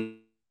even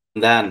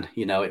then,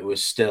 it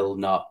was still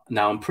not.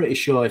 Now I'm pretty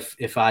sure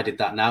if I did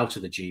that now to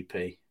the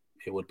GP,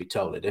 it would be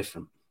totally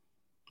different,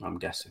 I'm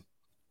guessing.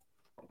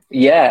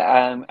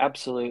 Yeah,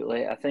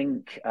 absolutely. I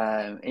think,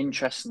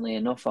 interestingly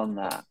enough on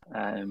that,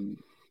 and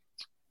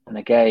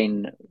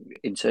again,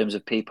 in terms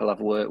of people I've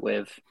worked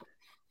with,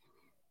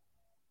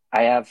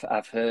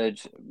 I've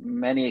heard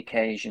many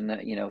occasions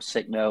that,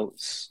 sick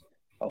notes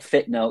or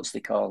fit notes,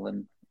 they call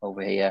them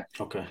over here.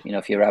 Okay.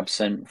 If you're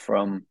absent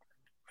from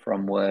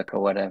work or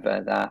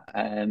whatever, that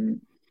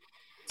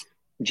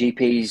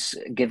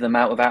GPs give them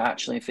out without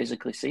actually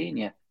physically seeing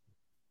you.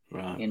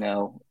 Right.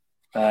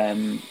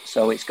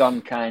 So it's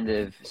gone kind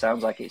of,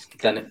 sounds like it's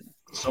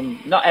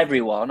not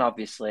everyone,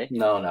 obviously.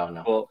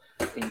 No.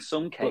 But in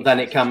some cases, but then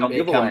it can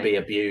be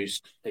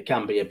abused. It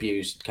can be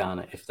abused, can't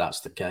it? If that's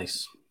the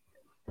case.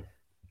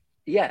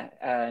 Yeah.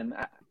 I'm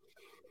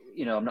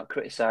not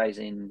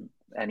criticizing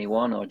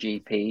anyone or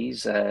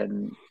GPs.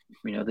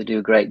 They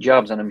do great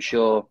jobs, and I'm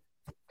sure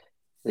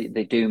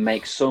they do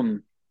make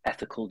some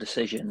ethical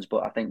decisions.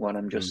 But I think what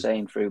I'm just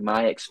saying through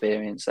my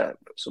experience, that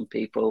some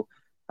people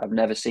have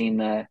never seen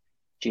their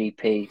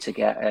GP to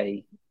get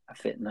a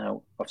fit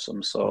note of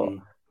some sort.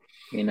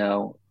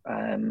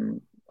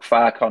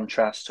 Far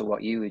contrast to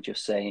what you were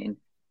just saying,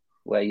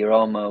 where you're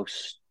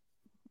almost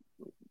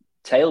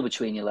tail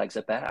between your legs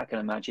a bit. I can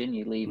imagine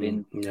you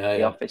leaving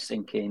the office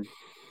thinking,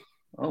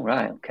 oh,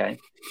 right, okay.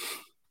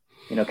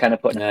 Kind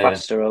of putting a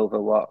plaster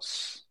over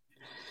what's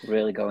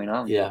really going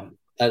on. Yeah.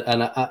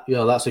 And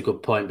that's a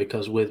good point,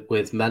 because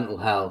with mental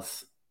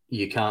health,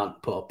 you can't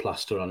put a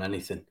plaster on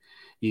anything.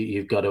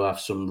 You've got to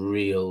have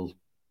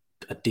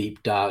a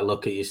deep, dark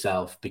look at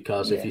yourself,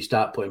 because if you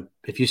start putting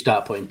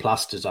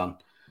plasters on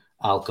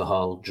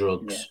alcohol,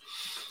 drugs,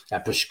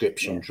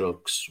 prescription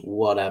drugs,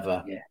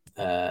 whatever,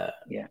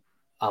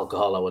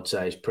 alcohol, I would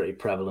say, is pretty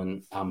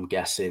prevalent, I'm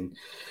guessing,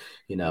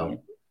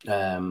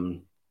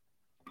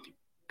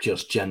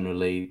 just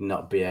generally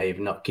not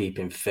behaving, not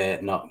keeping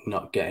fit,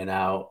 not getting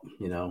out,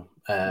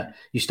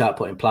 you start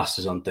putting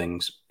plasters on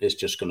things, it's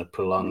just going to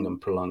prolong and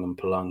prolong and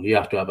prolong. You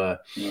have to have a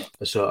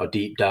sort of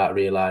deep, dark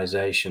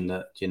realization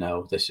that,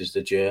 this is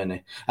the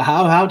journey.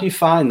 How do you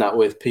find that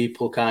with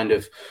people kind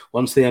of,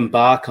 once they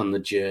embark on the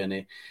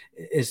journey,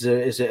 is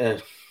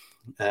it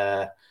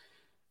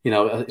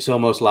it's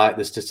almost like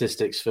the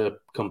statistics for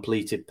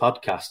completed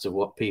podcasts of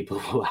what people,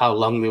 how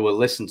long they will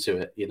listen to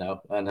it,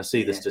 and I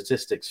see the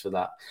statistics for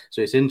that.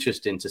 So it's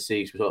interesting to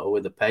see sort of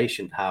with the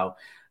patient, how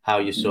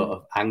you sort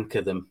of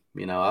anchor them.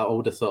 I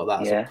would have thought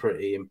that's a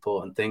pretty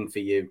important thing for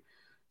you,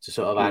 to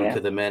sort of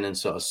anchor them in and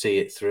sort of see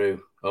it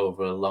through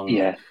over a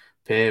long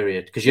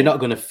period. Because you're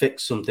not going to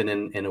fix something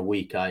in a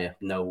week, are you?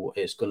 No,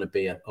 it's going to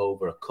be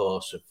over a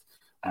course of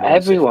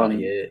months, everyone,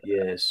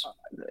 years.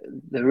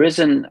 There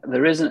isn't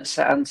a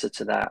set answer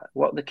to that.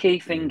 What the key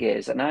thing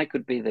is, and I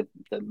could be the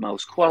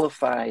most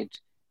qualified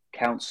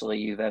counsellor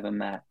you've ever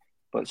met,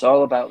 but it's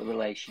all about the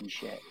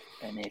relationship.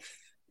 And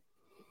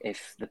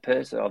if the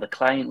person, or the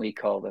client, we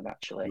call them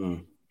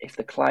actually, if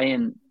the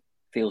client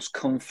feels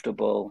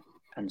comfortable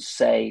and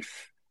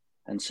safe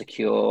and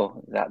secure,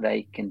 that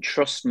they can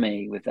trust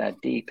me with their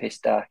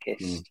deepest,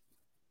 darkest,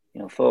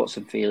 thoughts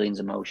and feelings,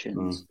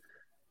 emotions,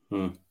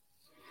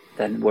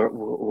 then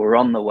we're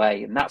on the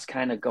way. And that's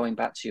kind of going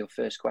back to your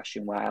first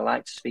question, why I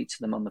like to speak to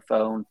them on the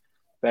phone,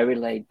 very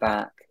laid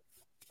back,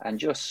 and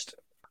just,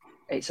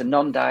 it's a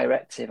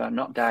non-directive. I'm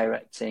not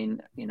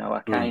directing, I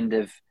kind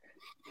of,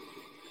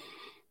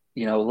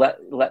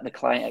 let the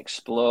client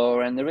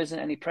explore, and there isn't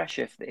any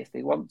pressure. If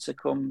they want to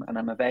come and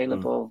I'm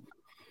available,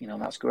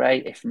 that's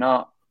great. If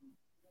not,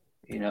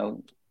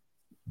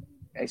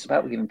 it's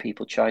about giving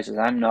people choices.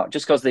 I'm not,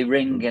 just because they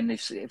ring and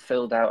they've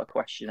filled out a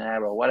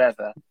questionnaire or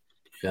whatever,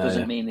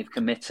 doesn't mean they've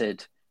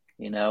committed,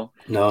 No.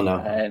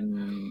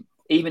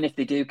 Even if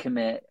they do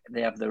commit,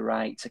 they have the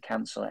right to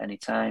cancel at any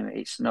time.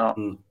 It's not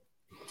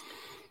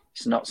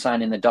it's not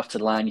signing the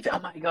dotted line. You think, oh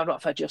my God,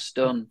 what have I just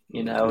done?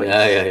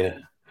 Yeah.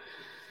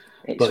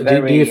 It's but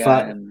very.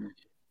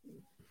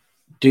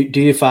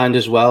 Do you find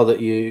as well that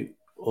you,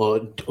 or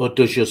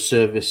does your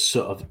service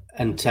sort of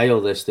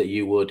entail this, that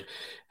you would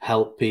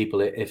help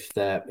people if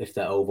they're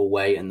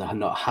overweight and they're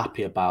not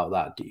happy about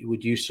that?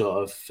 Would you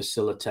sort of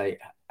facilitate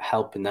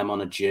helping them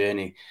on a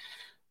journey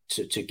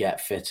to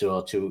get fitter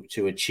or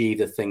to achieve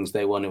the things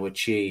they want to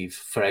achieve?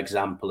 For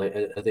example,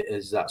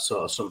 is that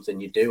sort of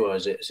something you do, or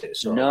is it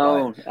sort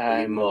of like,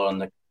 are you more on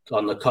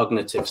the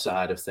cognitive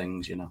side of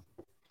things?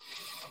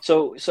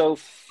 So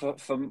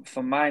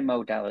for my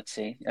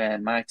modality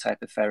and my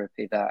type of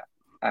therapy that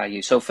I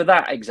use, so for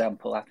that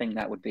example, I think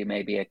that would be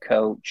maybe a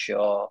coach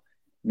or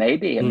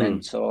maybe a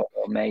mentor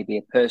or maybe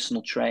a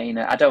personal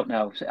trainer. I don't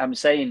know. I'm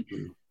saying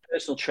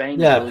personal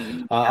trainers will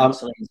use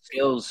counselling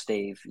skills,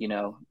 Steve.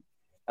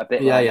 A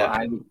bit like what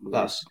I would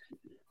use.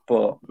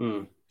 But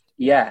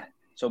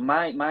so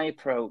my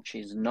approach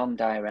is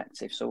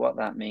non-directive. So what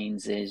that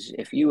means is,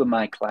 if you were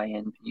my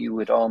client, you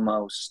would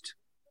almost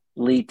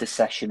lead the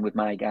session with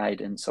my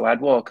guidance. So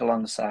I'd walk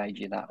alongside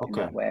you in that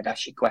way. I'd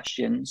ask you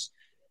questions.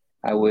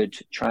 I would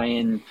try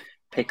and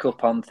pick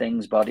up on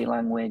things, body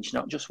language,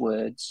 not just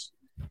words,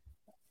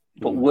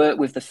 but work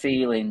with the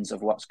feelings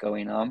of what's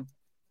going on.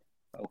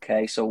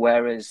 Okay, so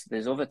whereas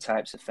there's other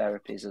types of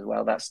therapies as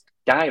well, that's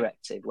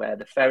directive, where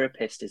the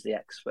therapist is the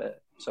expert.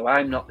 So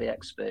I'm not the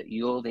expert,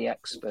 you're the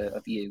expert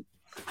of you.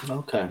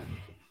 Okay.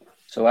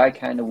 So I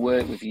kind of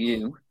work with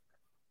you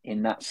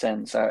in that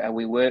sense.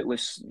 We work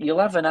with, you'll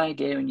have an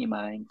idea in your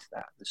mind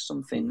that there's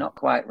something not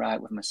quite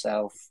right with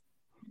myself.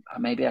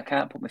 Maybe I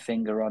can't put my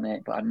finger on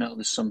it, but I know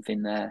there's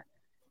something there.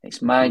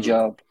 It's my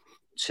job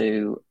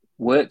to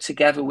work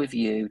together with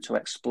you to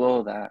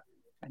explore that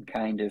and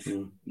kind of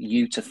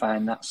you to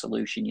find that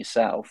solution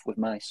yourself with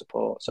my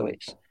support. So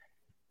it's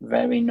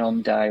very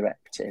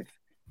non-directive.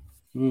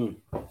 And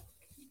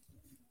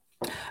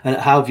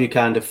how have you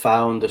kind of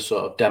found the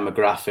sort of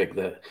demographic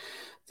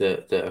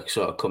that are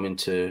sort of coming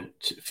to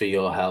for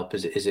your help?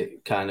 Is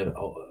it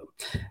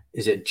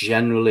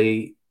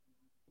generally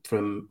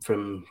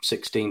from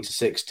 16 to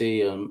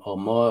 60 or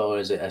more, or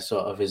is it a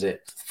sort of, is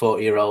it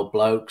 40-year-old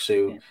blokes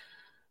who,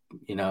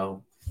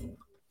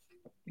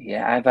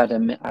 Yeah, I've had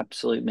an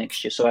absolute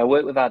mixture. So I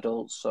work with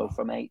adults, so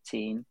from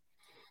 18,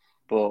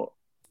 but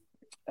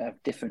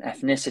different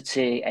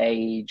ethnicity,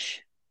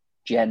 age,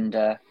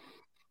 gender.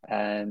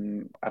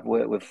 I've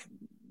worked with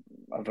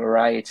a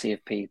variety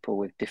of people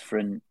with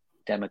different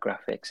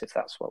demographics, if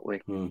that's what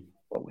we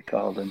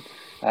call them,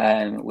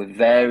 with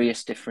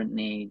various different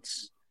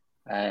needs.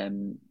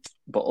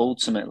 But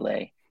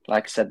ultimately,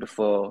 like I said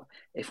before,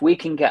 if we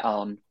can get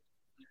on,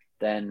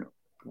 then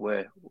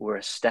we're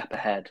a step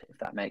ahead, if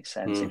that makes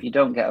sense. If you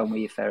don't get on with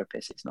your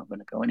therapist, it's not going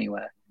to go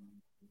anywhere.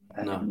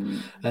 No.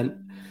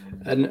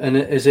 And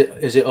is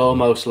it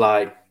almost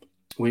like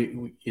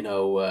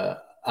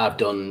I've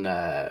done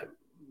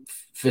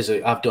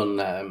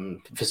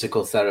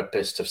physical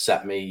therapists have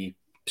set me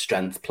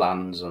strength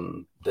plans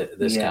and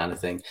this kind of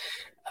thing.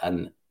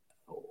 And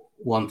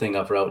one thing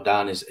I've wrote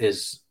down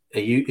is are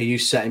you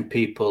setting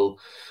people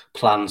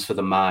plans for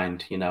the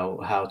mind,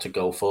 how to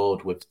go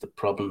forward with the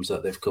problems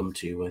that they've come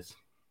to you with?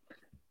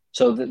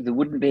 So there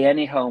wouldn't be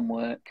any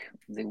homework.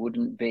 There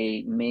wouldn't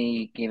be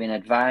me giving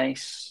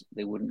advice.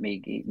 There wouldn't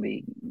be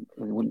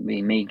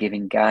me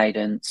giving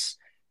guidance.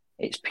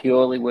 It's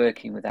purely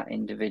working with that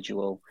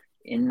individual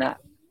in that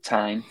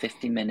time,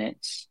 50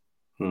 minutes,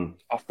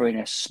 offering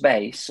a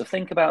space. So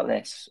think about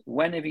this.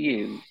 When have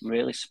you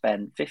really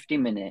spent 50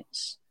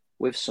 minutes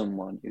with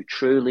someone who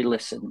truly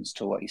listens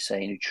to what you're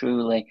saying, who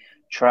truly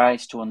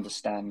tries to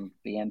understand,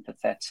 be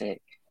empathetic,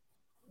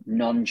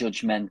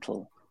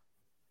 non-judgmental,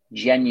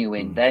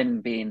 genuine,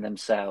 them being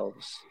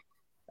themselves,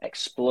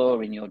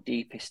 exploring your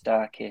deepest,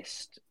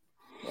 darkest,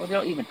 well, they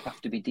don't even have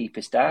to be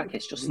deepest,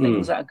 darkest, just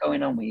things that are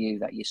going on with you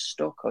that you're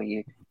stuck or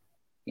you're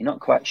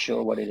not quite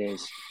sure what it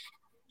is.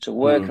 So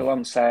work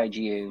alongside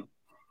you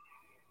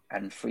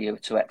and for you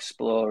to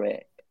explore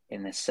it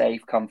in a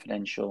safe,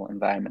 confidential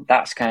environment.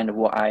 That's kind of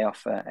what I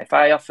offer. If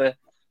I offer,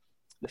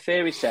 the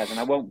theory says, and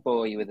I won't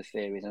bore you with the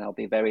theories, and I'll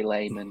be very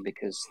layman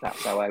because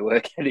that's how I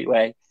work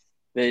anyway.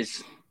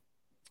 There's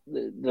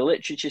the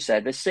literature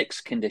said there's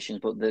 6 conditions,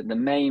 but the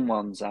main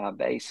ones are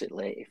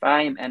basically, if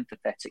I am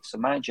empathetic, so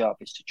my job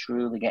is to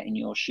truly get in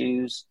your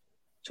shoes,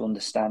 to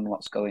understand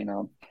what's going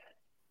on,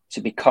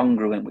 to be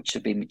congruent, which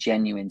would be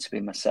genuine, to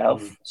be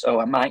myself. So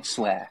I might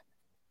swear,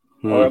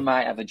 or I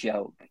might have a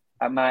joke,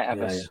 I might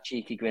have a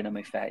cheeky grin on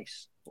my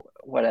face,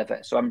 whatever.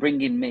 So I'm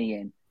bringing me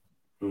in.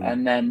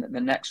 And then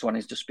the next one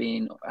is just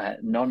being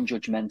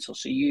non-judgmental.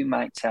 So you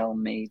might tell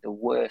me the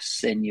worst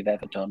sin you've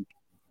ever done.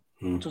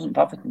 It doesn't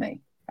bother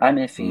me. I'm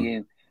here for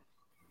you.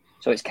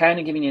 So it's kind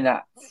of giving you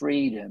that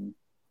freedom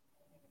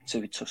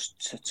to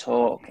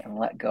talk and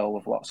let go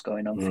of what's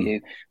going on for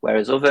you.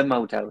 Whereas other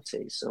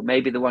modalities, so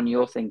maybe the one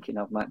you're thinking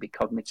of might be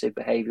cognitive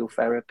behavioral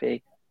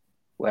therapy,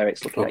 where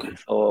it's looking at your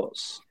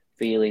thoughts,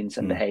 feelings,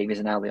 and behaviors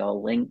and how they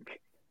all link.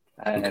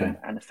 And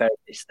the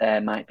therapist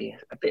there might be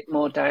a bit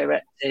more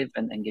directive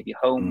and give you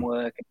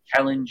homework and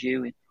challenge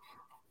you.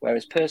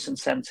 Whereas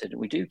person-centered,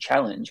 we do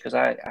challenge, because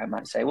I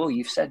might say, well,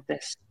 you've said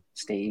this,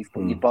 Steve,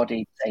 but your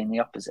body's saying the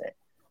opposite.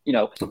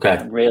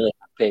 I'm really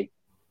happy.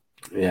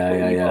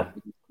 Yeah.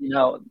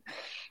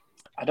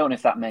 I don't know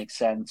if that makes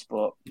sense,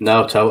 but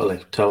no, totally.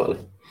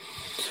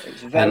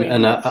 It's very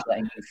much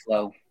letting you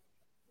flow.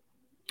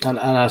 And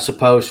I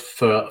suppose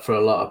for a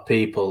lot of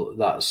people,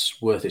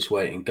 that's worth its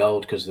weight in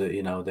gold, because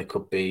they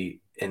could be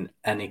in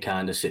any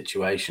kind of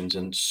situations,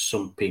 and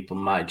some people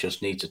might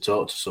just need to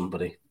talk to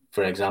somebody,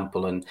 for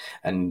example,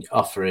 and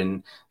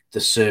offering the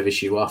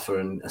service you offer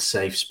and a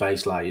safe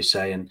space, like you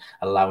say, and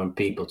allowing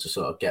people to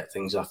sort of get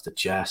things off the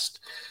chest,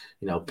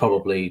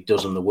 probably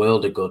does them the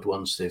world of good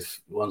once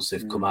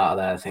they've come out of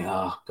there. I think,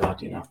 oh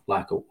God,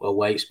 like a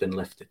weight's been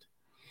lifted.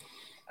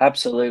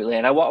 Absolutely.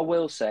 And what I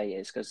will say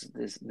is, because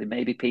there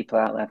may be people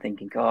out there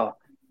thinking, oh,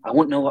 I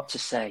wouldn't know what to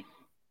say,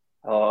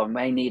 or I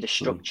may need a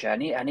structure. I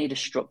need a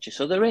structure.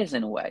 So there is,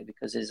 in a way,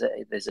 because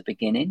there's a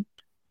beginning,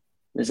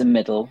 there's a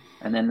middle,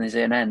 and then there's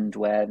an end,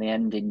 where the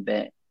ending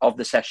bit of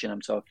the session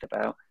I'm talking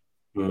about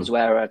is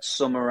where I'd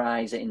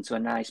summarize it into a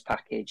nice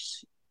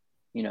package.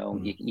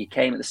 You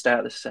came at the start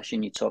of the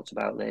session, you talked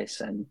about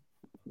this, and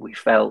we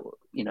felt,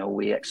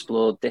 we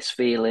explored this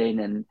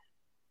feeling, and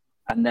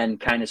then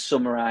kind of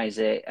summarize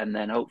it, and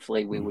then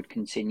hopefully we would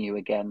continue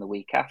again the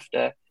week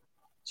after.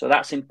 So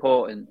that's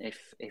important.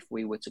 If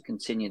we were to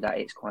continue that,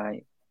 it's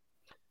quite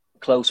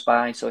close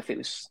by. So if it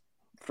was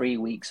 3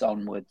 weeks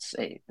onwards,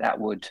 that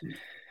would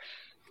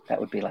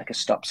be like a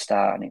stop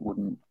start, and it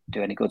wouldn't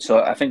do any good.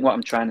 So I think what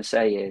I'm trying to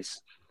say is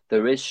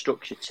there is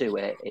structure to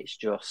it. It's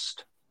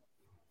just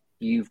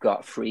you've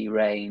got free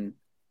reign,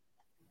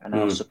 and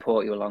I'll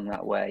support you along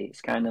that way.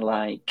 It's kind of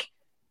like,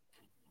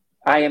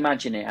 I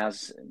imagine it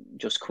as,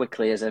 just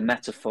quickly as a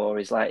metaphor,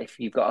 is like if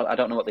you've got, I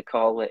don't know what they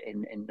call it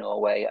in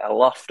Norway, a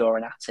loft or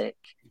an attic.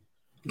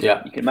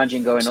 Yeah. You can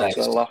imagine going up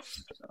to a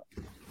loft.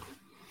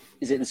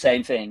 Is it the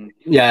same thing?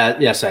 Yeah,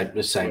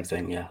 the same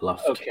thing, yeah,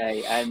 loft.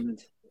 Okay, and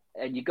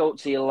you go up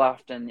to your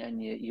loft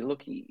and you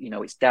look,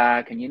 it's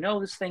dark, and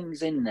there's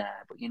things in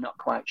there, but you're not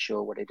quite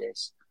sure what it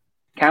is.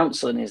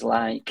 Counselling is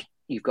like,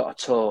 you've got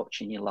a torch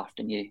in your loft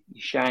and you're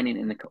shining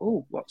in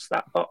what's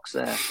that box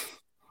there?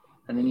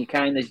 And then you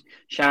kind of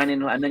shine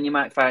in, and then you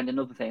might find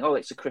another thing. Oh,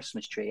 it's a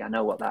Christmas tree. I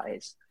know what that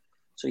is.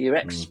 So you're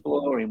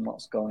exploring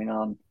what's going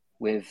on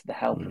with the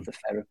help of the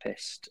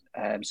therapist.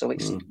 So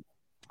it's,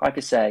 like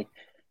I say,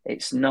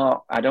 it's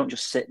not, I don't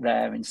just sit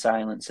there in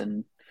silence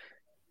and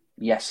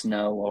yes,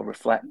 no, or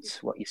reflect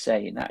what you're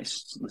saying. That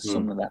is,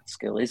 some of that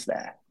skill is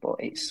there, but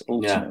it's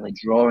ultimately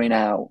drawing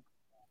out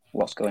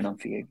what's going on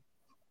for you.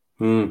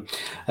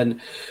 And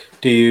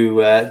do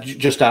you,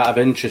 just out of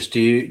interest,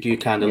 do you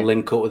kind of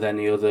link up with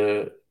any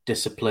other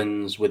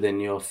disciplines within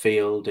your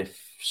field if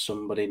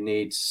somebody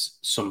needs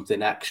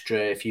something extra?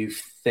 If you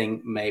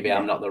think maybe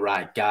I'm not the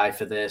right guy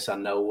for this, I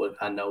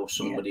know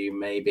somebody who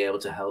may be able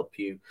to help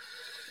you.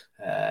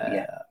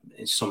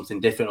 It's something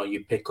different, or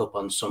you pick up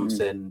on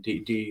something.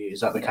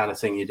 Is that the kind of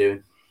thing you're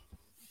doing?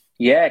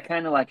 Yeah,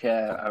 kind of like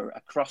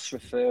a cross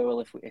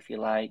referral, if you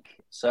like.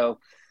 So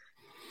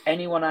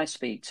anyone I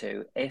speak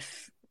to,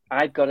 if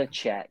I've got to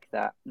check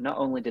that not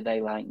only do they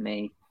like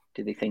me,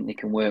 do they think they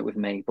can work with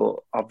me, but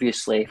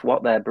obviously if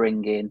what they're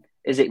bringing,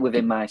 is it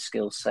within my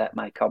skill set,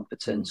 my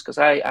competence? Because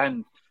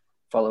I'm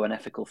follow an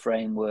ethical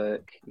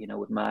framework,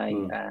 with my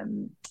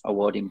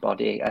awarding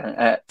body,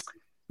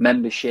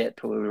 membership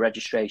or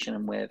registration,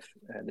 and with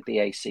the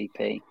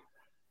BACP.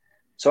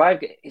 So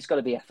it's got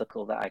to be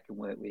ethical that I can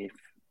work with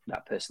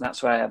that person.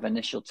 That's why I have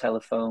initial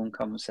telephone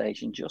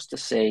conversation, just to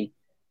see,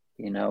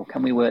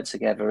 can we work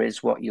together?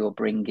 Is what you're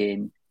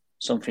bringing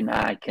something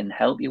that I can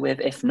help you with?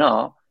 If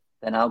not,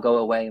 then I'll go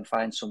away and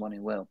find someone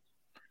who will.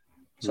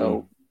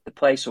 So the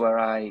place where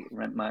I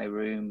rent my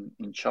room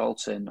in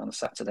Charlton on a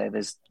Saturday,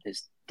 there's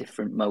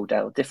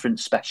different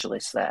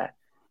specialists there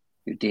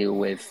who deal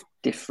with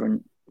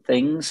different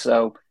things.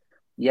 So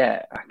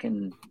yeah, I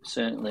can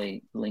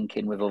certainly link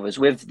in with others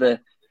with the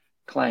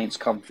client's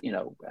consent,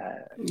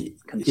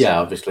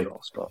 obviously.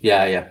 Course,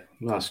 yeah,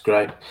 that's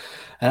great.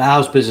 And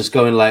how's business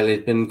going lately?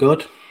 It's been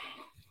good?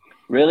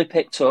 Really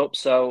picked up.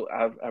 So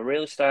I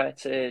really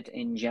started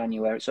in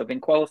January. So I've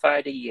been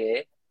qualified a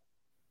year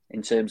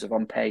in terms of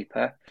on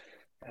paper.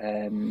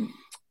 And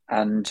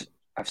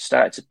I've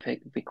started to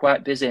be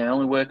quite busy. I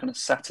only work on a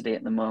Saturday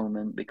at the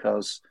moment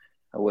because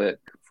I work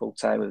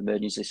full-time with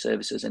emergency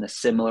services in a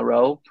similar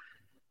role.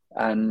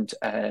 And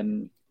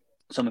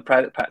so my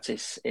private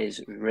practice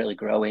is really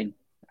growing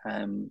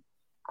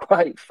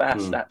quite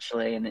fast,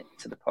 actually, and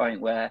to the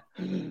point where...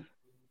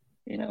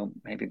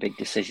 maybe big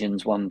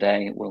decisions one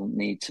day will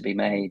need to be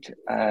made.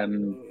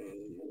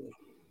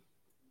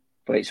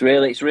 But it's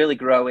really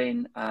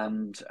growing.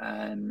 And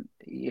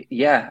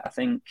I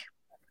think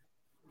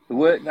the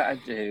work that I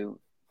do,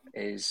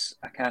 is,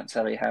 I can't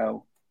tell you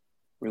how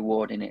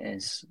rewarding it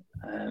is.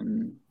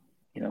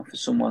 For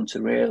someone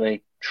to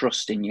really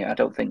trust in you. I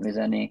don't think there's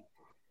any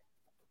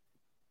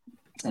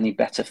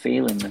better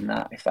feeling than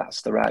that, if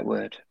that's the right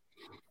word.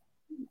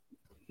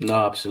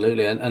 No,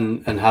 absolutely.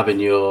 And having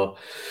your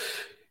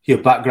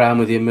background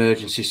with the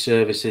emergency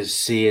services,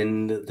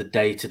 seeing the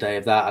day-to-day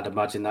of that, I'd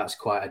imagine that's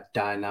quite a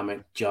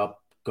dynamic job,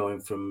 going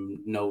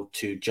from no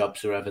two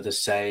jobs are ever the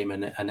same.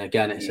 And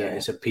again,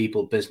 it's a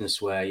people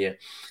business where you're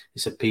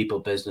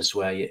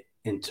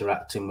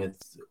interacting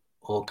with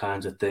all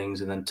kinds of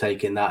things, and then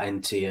taking that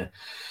into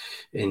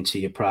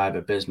your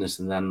private business.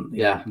 And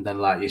then,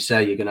 like you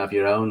say, you're going to have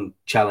your own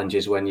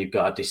challenges when you've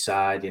got to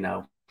decide,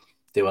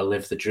 do I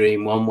live the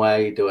dream one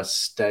way? Do I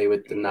stay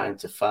with the 9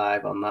 to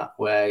 5 on that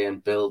way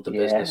and build the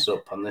business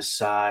up on this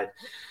side?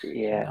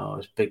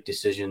 It's big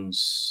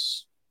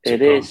decisions.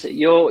 It is.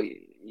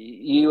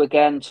 You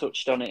again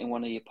touched on it in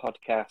one of your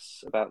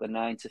podcasts about the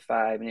 9 to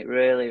 5, and I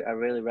really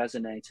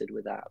resonated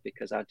with that,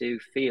 because I do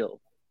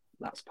feel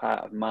that's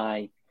part of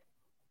my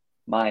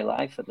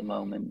life at the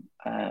moment.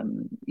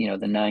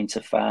 The 9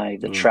 to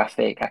 5, the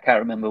traffic. I can't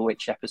remember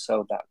which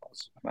episode that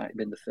was. It might have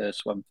been the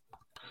first one.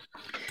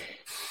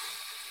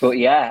 But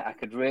yeah, I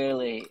could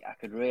really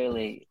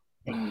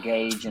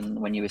engage. And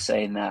when you were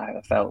saying that,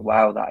 I felt,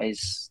 wow,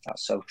 that's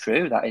so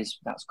true.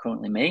 That's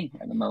currently me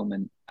at the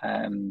moment.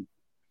 I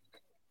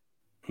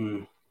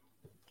mean,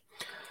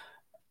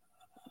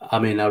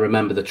 I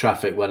remember the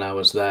traffic when I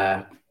was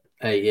there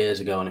 8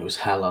 years ago, and it was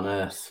hell on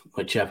earth.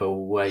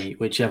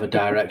 Whichever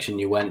direction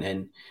you went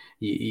in,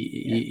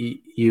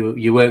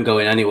 you weren't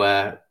going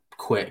anywhere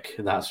quick.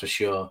 That's for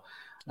sure.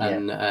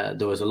 And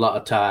there was a lot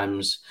of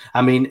times,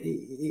 I mean,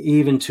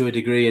 even to a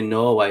degree in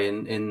Norway,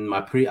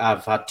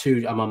 I've had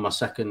two, I'm on my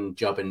second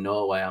job in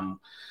Norway.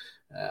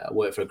 I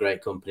work for a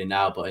great company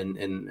now, but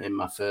in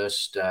my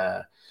first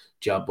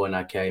job when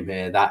I came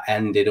here, that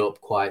ended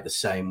up quite the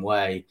same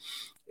way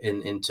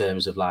in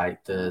terms of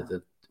like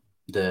the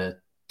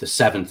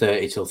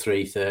 7:30 till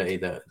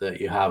 3:30 that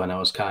you have. And I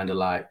was kind of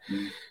like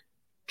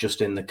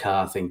just in the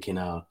car thinking,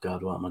 oh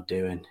God, what am I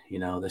doing?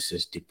 This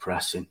is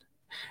depressing.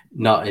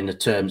 Not in the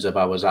terms of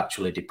I was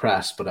actually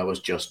depressed, but I was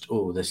just,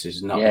 this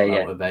is not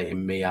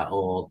motivating me at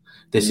all.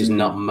 This is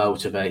not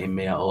motivating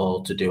me at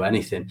all to do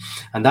anything.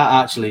 And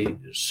that actually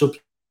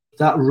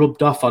that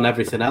rubbed off on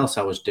everything else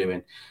I was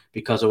doing,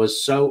 because I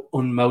was so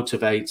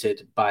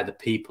unmotivated by the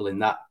people in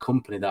that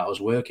company that I was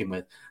working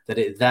with, that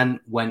it then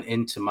went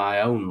into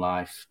my own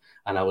life,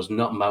 and I was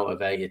not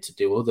motivated to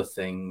do other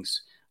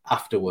things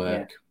after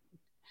work.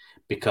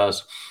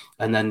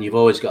 And then you've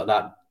always got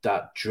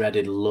that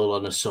dreaded lull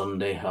on a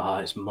Sunday. Oh,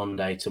 it's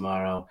Monday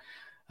tomorrow.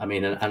 I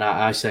mean, and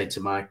I say to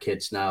my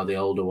kids now, the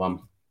older one,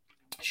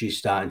 she's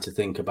starting to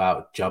think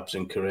about jobs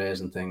and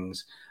careers and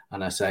things.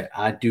 And I say,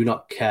 I do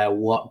not care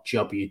what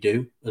job you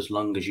do, as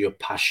long as you're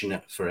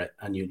passionate for it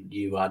and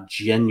you are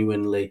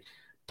genuinely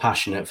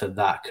passionate for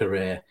that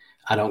career.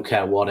 I don't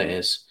care what it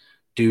is.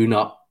 Do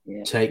not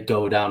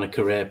go down a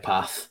career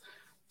path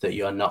that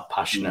you're not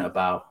passionate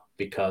about,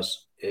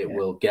 because it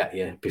will get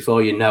you.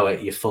 Before you know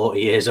it, you're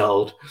 40 years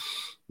old.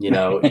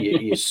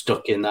 You're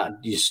stuck in that.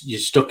 You're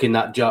stuck in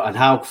that job. And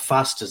how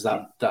fast has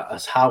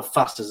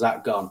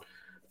that gone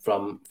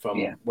from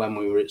when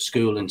we were at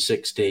school in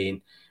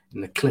 16, in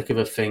the click of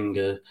a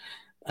finger,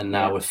 and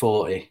now we're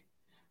 40.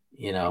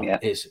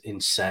 It's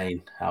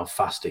insane how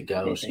fast it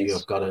goes.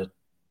 You've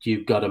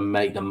got to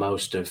make the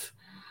most of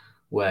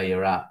where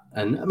you're at.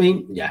 And I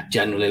mean,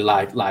 generally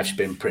life's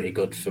been pretty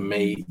good for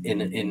me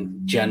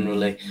in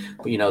generally,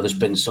 but there's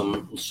been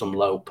some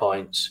low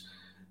points.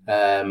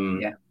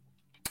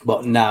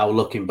 But now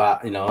looking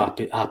back,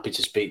 happy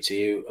to speak to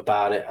you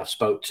about it. I've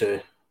spoke to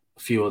a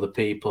few other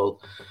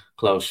people,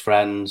 close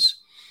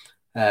friends,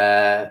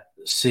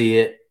 see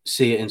it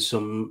in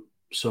some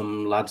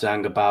lads I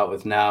hang about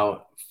with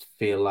now.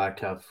 Feel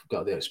like I've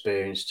got the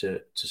experience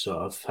to sort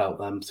of help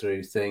them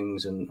through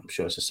things, and I'm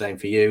sure it's the same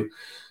for you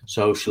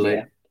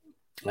socially.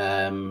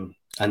 And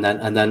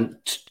then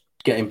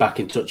getting back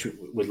in touch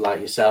with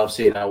like yourself,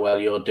 seeing how well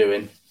you're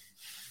doing.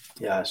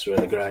 Yeah, it's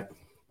really great.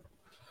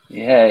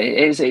 Yeah,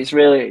 it is. It's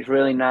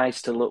really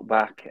nice to look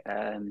back.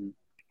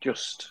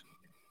 Just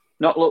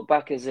not look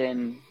back as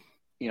in,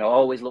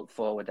 always look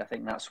forward. I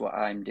think that's what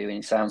I'm doing.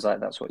 It sounds like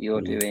that's what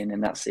you're doing,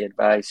 and that's the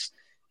advice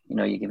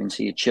you're giving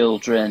to your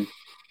children.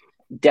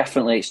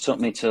 Definitely, it's took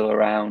me to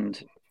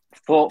around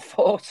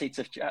 40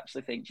 to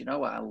actually think, you know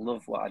what, I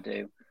love what I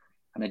do,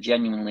 and I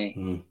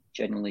genuinely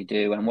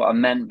do. And what I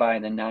meant by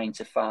the 9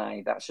 to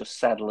 5, that's just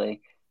sadly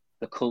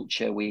the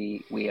culture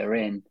we are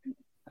in.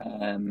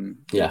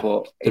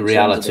 But the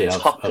reality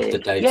of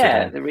the day.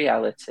 Yeah, the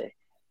reality.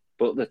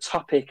 But the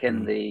topic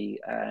and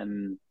the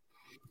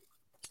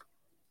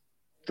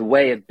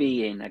way of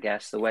being, I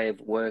guess, the way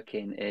of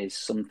working is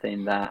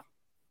something that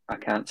I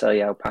can't tell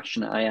you how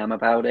passionate I am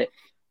about it,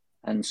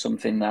 and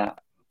something that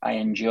I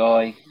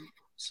enjoy.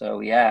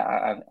 So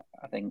yeah,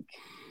 I think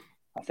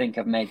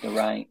I've made the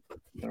right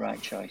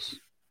choice.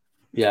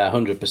 Yeah,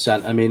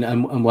 100%. I mean,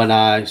 and when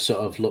I sort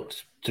of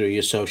looked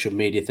your social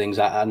media things,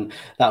 and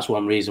that's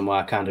one reason why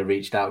I kind of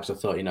reached out, because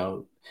I thought,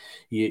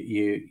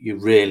 you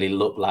really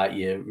look like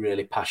you're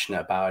really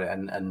passionate about it,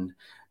 and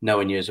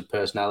knowing you as a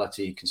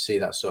personality, you can see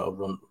that sort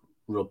of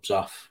rubs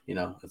off.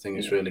 I think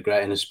it's really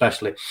great, and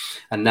especially,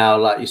 and now,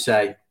 like you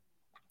say,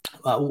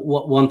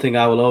 one thing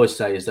I will always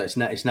say is that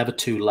it's never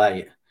too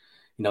late.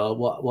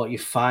 What you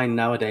find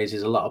nowadays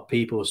is a lot of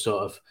people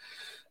sort of,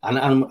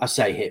 and I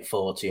say hit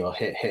 40 or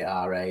hit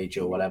our age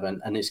or whatever,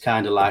 and it's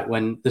kind of like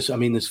when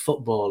there's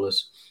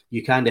footballers,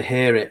 you kind of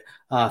hear it,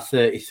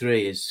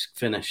 33 is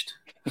finished.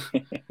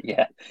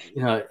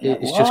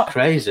 It's just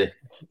crazy.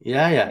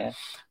 Yeah.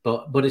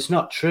 But it's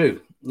not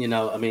true.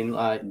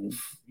 There's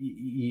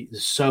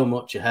so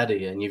much ahead of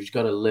you, and you've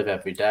got to live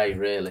every day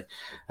really,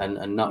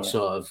 and not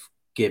sort of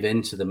give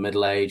in to the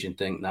middle age and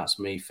think that's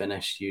me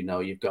finished.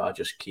 You've got to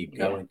just keep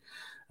going.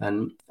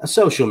 And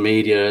social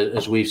media,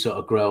 as we've sort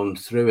of grown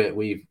through it,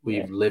 we've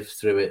lived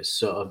through its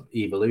sort of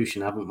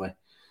evolution, haven't we,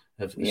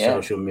 of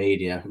social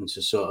media, and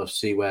to sort of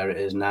see where it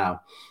is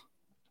now.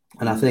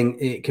 And I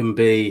think it can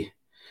be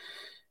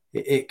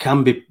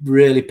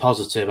really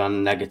positive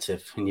and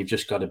negative, and you've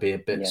just got to be a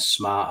bit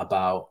smart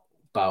about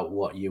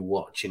what you're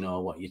watching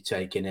or what you're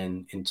taking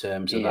in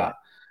terms of that.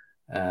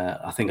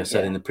 I think I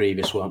said in the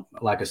previous one,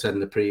 like I said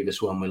in the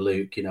previous one with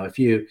Luke, if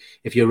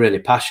you're really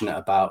passionate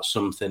about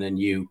something and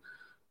you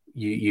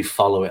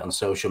follow it on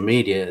social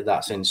media,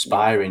 that's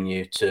inspiring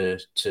you to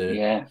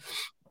do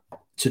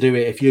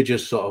it. If you're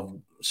just sort of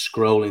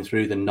scrolling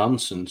through the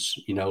nonsense,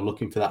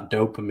 looking for that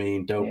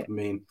dopamine,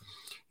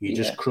 you're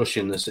just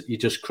crushing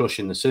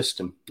the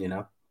system,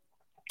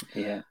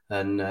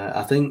 And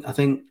I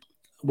think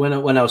when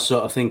I was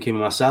sort of thinking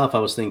myself, I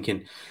was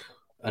thinking,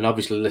 and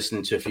obviously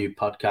listening to a few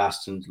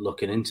podcasts and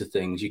looking into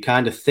things, you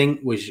kind of think,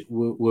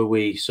 were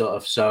we sort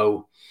of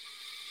so,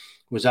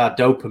 was our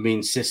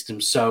dopamine system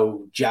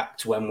so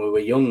jacked when we were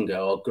younger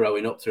or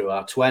growing up through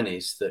our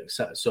 20s that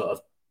sort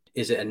of,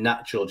 is it a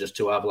natural just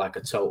to have like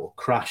a total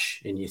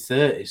crash in your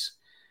 30s?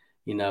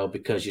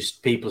 Because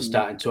people are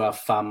starting to have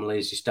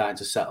families, you're starting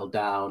to settle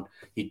down,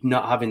 you're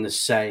not having the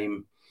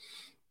same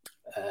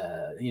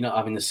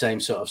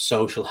sort of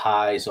social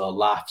highs or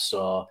laughs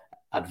or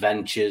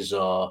adventures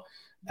or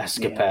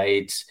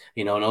escapades,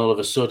 and all of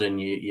a sudden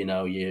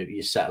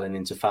you're settling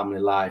into family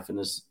life, and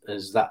as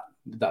that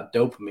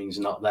dopamine's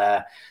not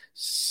there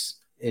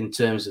in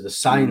terms of the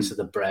science of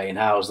the brain.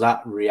 How's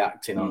that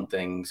reacting on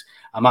things?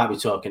 I might be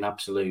talking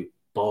absolute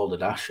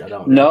balderdash. I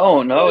don't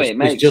know. No, it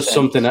makes just sense.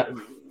 something that,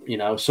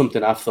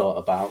 something I've thought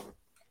about.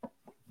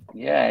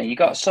 Yeah, you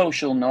got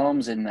social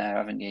norms in there,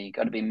 haven't you? You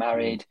got to be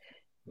married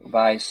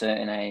by a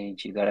certain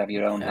age. You got to have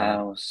your own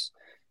house.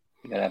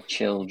 You got to have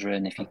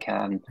children if you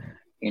can.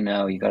 You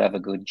got to have a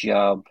good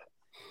job.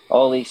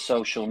 All these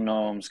social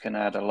norms can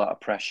add a lot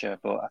of pressure,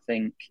 but I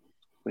think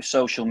with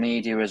social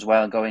media as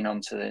well, going on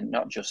to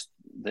not just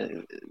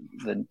the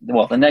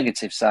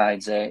negative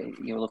sides,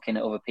 you're looking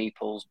at other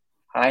people's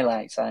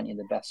highlights, aren't you?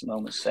 The best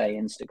moments, say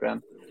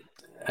Instagram.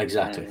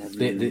 Exactly.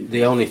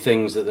 The only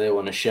things that they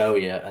want to show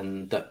you,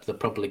 and that they're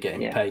probably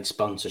getting paid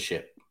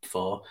sponsorship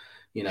for,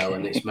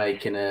 and it's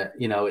making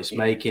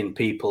making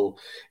people,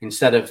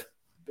 instead of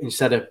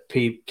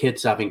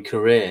kids having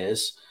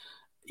careers,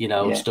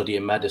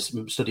 studying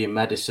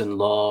medicine,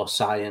 law,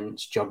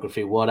 science,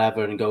 geography,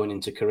 whatever, and going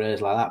into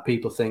careers like that,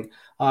 people think,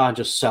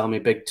 just sell me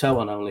big toe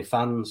on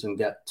OnlyFans and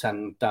get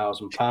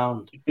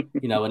 £10,000,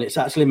 and it's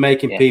actually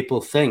making people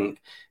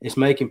think. It's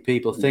making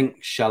people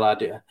think, shall I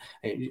do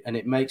it? And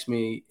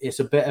it's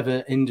a bit of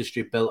an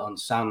industry built on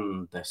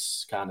sand,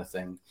 this kind of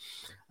thing.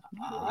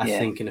 I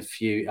think in a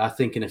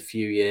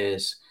few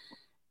years,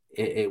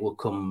 it will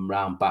come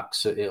round back,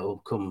 so it'll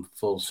come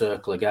full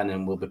circle again,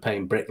 and we'll be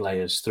paying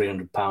bricklayers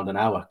 £300 an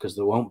hour because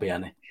there won't be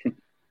any.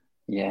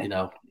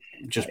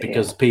 Just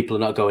because people are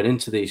not going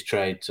into these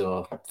trades,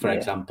 or for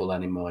example,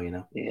 anymore.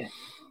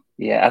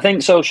 I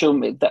think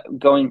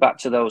going back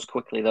to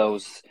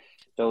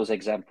those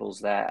examples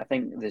there, I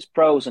think there's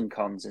pros and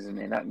cons, isn't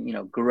it?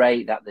 That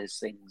great that there's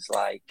things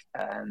like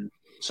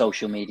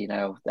social media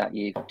now that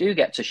you do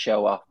get to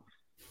show off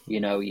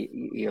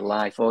your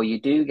life, or you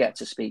do get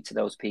to speak to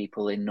those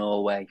people in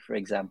Norway, for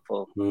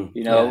example,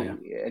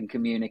 and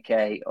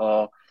communicate.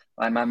 Or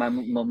my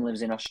mum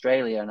lives in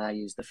Australia, and I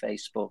use the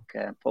Facebook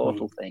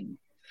portal thing,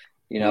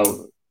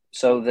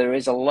 so there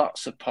is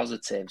lots of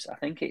positives. I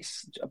think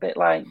it's a bit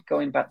like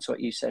going back to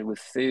what you said with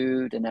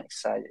food and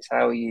exercise. It's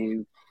how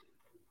you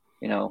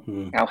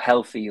how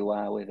healthy you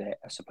are with it,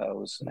 I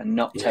suppose, and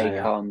not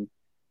take on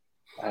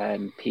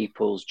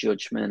people's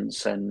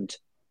judgments and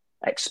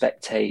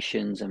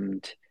expectations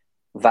and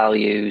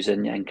values,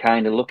 and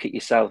kind of look at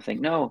yourself and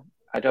think, no,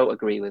 I don't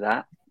agree with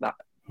that.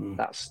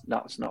 That's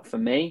not for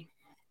me,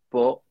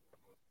 but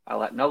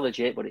I'll acknowledge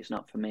it, but it's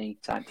not for me,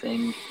 type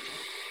thing.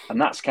 And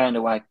that's kind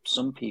of why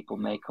some people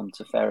may come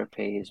to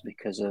therapy, is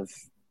because of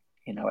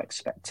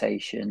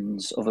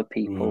expectations, other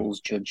people's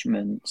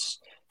judgments,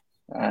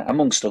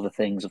 amongst other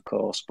things, of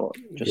course, but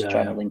just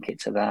trying to link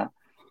it to that.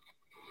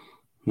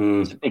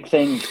 It's a big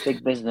thing,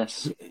 big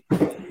business.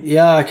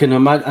 Yeah, I can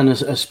imagine, and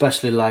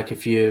especially like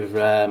if you've,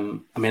 I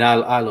mean,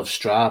 I love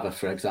Strava,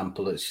 for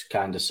example. It's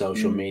kind of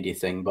social media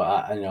thing, but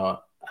I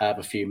have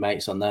a few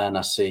mates on there, and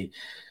I'll see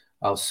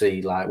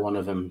like one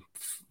of them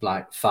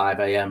like 5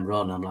 a.m.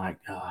 run. I'm like,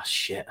 oh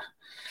shit,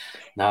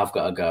 now I've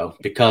got to go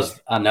because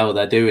I know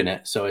they're doing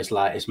it. So it's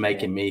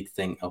making me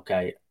think,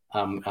 okay,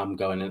 I'm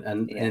going,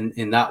 and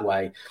in that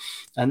way,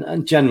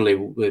 and generally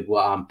with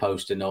what I'm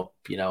posting up,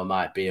 it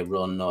might be a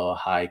run or a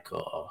hike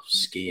or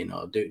skiing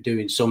or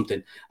doing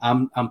something.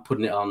 I'm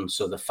putting it on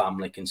so the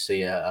family can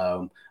see it at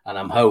home, and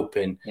I'm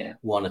hoping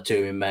one or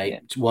two of my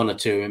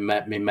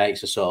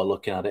mates are sort of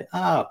looking at it.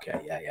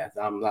 Okay,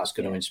 that's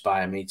going to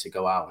inspire me to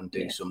go out and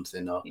do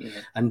something.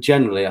 And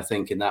generally, I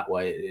think in that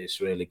way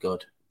it's really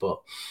good. But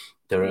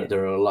there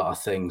are a lot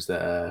of things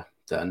that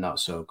are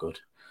not so good.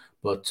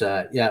 But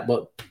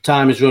but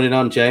time is running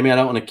on, Jamie. I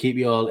don't want to keep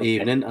you all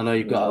evening. I know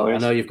you've got. I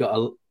know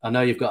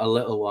you've got a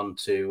little one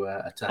to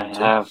attend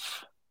to. I have.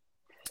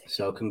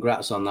 So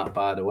congrats on that,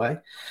 by the way.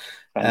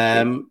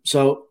 Thank you.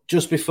 So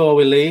just before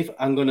we leave,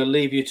 I'm going to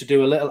leave you to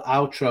do a little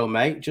outro,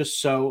 mate,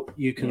 just so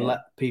you can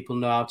let people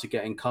know how to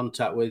get in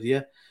contact with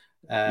you.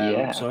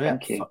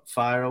 Thank you.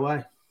 Fire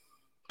away.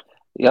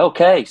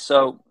 Okay,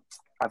 so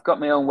I've got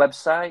my own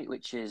website,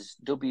 which is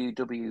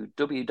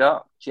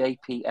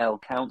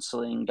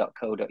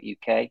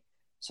www.jplcounselling.co.uk.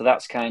 So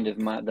that's kind of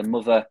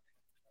the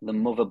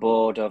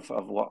motherboard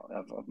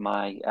of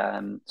my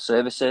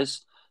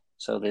services,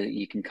 so that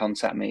you can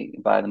contact me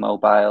by the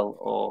mobile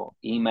or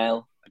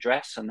email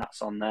address, and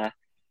that's on there.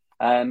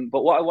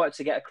 But what I wanted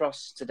to get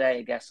across today,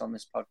 I guess, on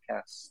this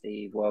podcast,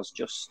 Steve, was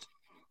just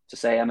to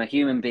say I'm a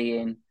human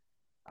being.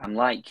 I'm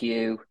like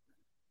you.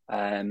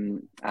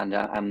 And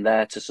I'm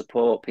there to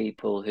support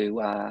people who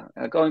are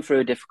going through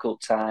a difficult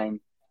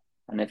time.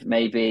 And if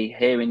maybe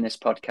hearing this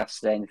podcast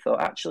today and thought,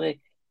 actually,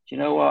 do you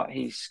know what?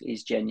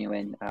 He's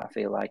genuine. I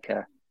feel like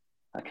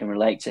I can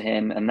relate to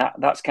him. And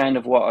that's kind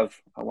of what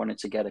I wanted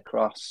to get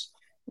across,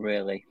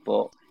 really.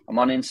 But I'm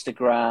on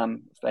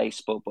Instagram,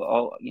 Facebook,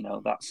 but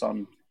that's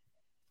on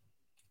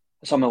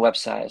my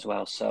website as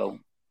well. So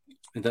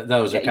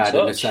those are kind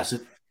of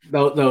necessity.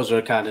 Those are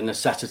a kind of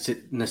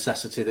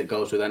necessity that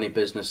goes with any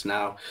business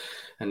now,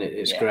 and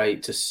it's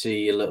great to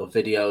see your little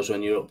videos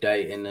when you're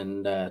updating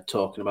and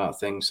talking about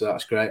things. So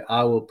that's great.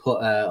 I'll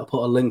put a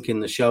link in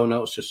the show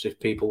notes just if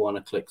people want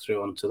to click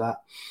through onto that.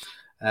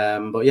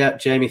 But yeah,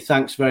 Jamie,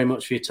 thanks very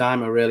much for your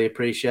time. I really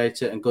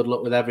appreciate it, and good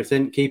luck with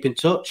everything. Keep in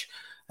touch.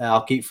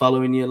 I'll keep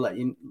following you, let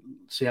you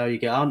see how you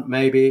get on.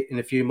 Maybe in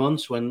a few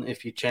months,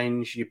 if you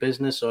change your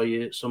business or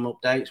some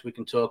updates, we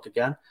can talk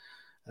again.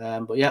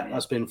 But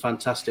that's been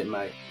fantastic,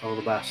 mate. All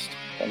the best.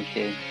 Thank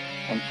you.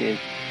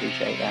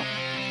 Appreciate that.